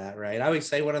love that, right? I always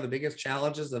say one of the biggest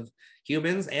challenges of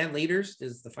humans and leaders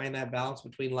is to find that balance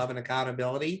between love and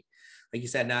accountability. Like you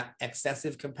said, not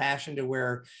excessive compassion to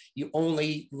where you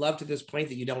only love to this point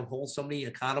that you don't hold somebody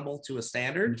accountable to a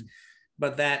standard, mm-hmm.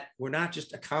 but that we're not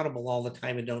just accountable all the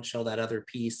time and don't show that other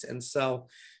piece. And so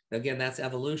again, that's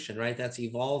evolution, right? That's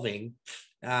evolving.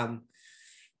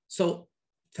 So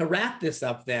to wrap this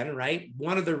up then, right?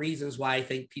 One of the reasons why I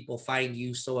think people find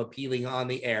you so appealing on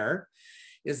the air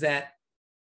is that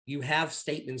you have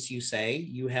statements you say,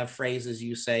 you have phrases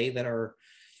you say that are,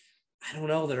 I don't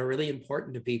know, that are really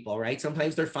important to people, right?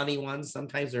 Sometimes they're funny ones.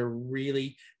 Sometimes they're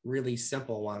really, really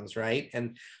simple ones, right?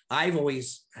 And I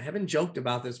haven't joked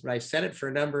about this, but I've said it for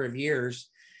a number of years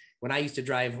when I used to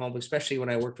drive home, especially when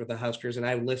I worked with the Huskers, and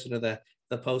I would listen to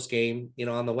the post game,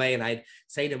 on the way, and I'd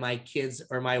say to my kids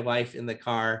or my wife in the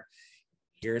car,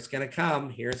 here it's going to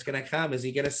come. Here it's going to come. Is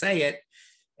he going to say it?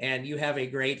 And you have a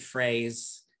great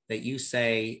phrase that you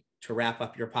say to wrap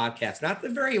up your podcast. Not the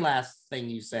very last thing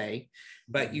you say,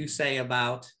 but you say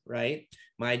about, right,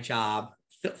 my job.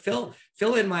 Fill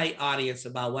in my audience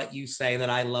about what you say that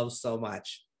I love so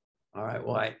much. All right.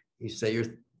 Well, you say your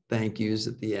thank yous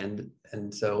at the end.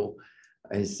 And so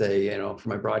I say, for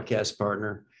my broadcast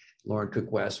partner, Lauren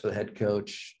Cook-West, for the head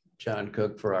coach, John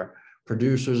Cook, for our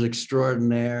producers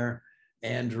extraordinaire,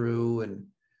 Andrew and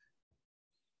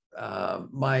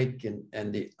Mike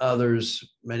and the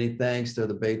others, many thanks. They're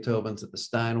the Beethovens at the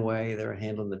Steinway. They're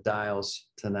handling the dials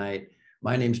tonight.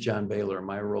 My name's John Baylor.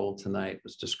 My role tonight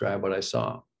was to describe what I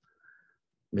saw.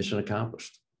 Mission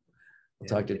accomplished. We'll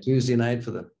talk to you Tuesday night for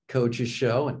the coaches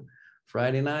show, and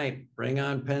Friday night, bring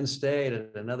on Penn State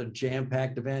at another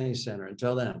jam-packed event center.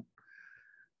 Until then,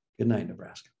 good night,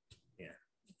 Nebraska. Yeah.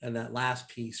 And that last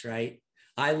piece, right?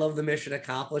 I love the mission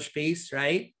accomplished piece,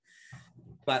 right?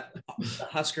 But the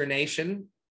Husker Nation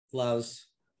loves,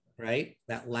 right,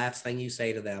 that last thing you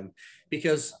say to them,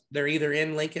 because they're either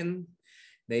in Lincoln,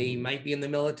 they might be in the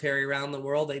military around the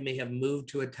world, they may have moved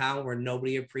to a town where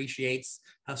nobody appreciates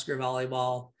Husker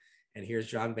volleyball, and here's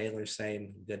John Baylor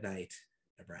saying, good night,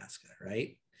 Nebraska,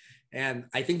 right? And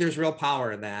I think there's real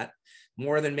power in that,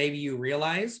 more than maybe you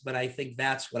realize, but I think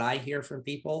that's what I hear from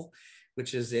people,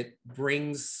 which is it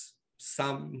brings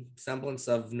some semblance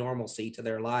of normalcy to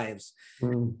their lives.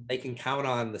 They can count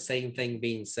on the same thing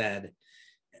being said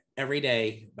every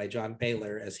day by John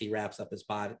Baylor as he wraps up his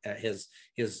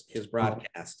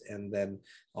broadcast, and then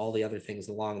all the other things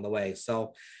along the way.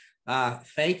 So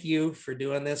thank you for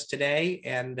doing this today,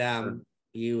 and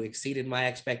you exceeded my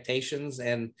expectations.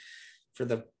 And for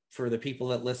the people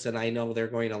that listen, I know they're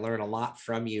going to learn a lot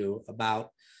from you about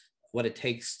what it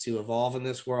takes to evolve in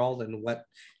this world and what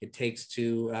it takes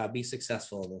to be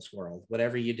successful in this world,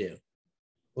 whatever you do.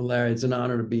 Well, Larry, it's an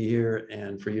honor to be here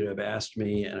and for you to have asked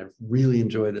me, and I've really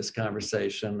enjoyed this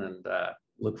conversation, and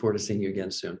look forward to seeing you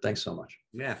again soon. Thanks so much.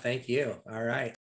 Yeah, thank you. All right.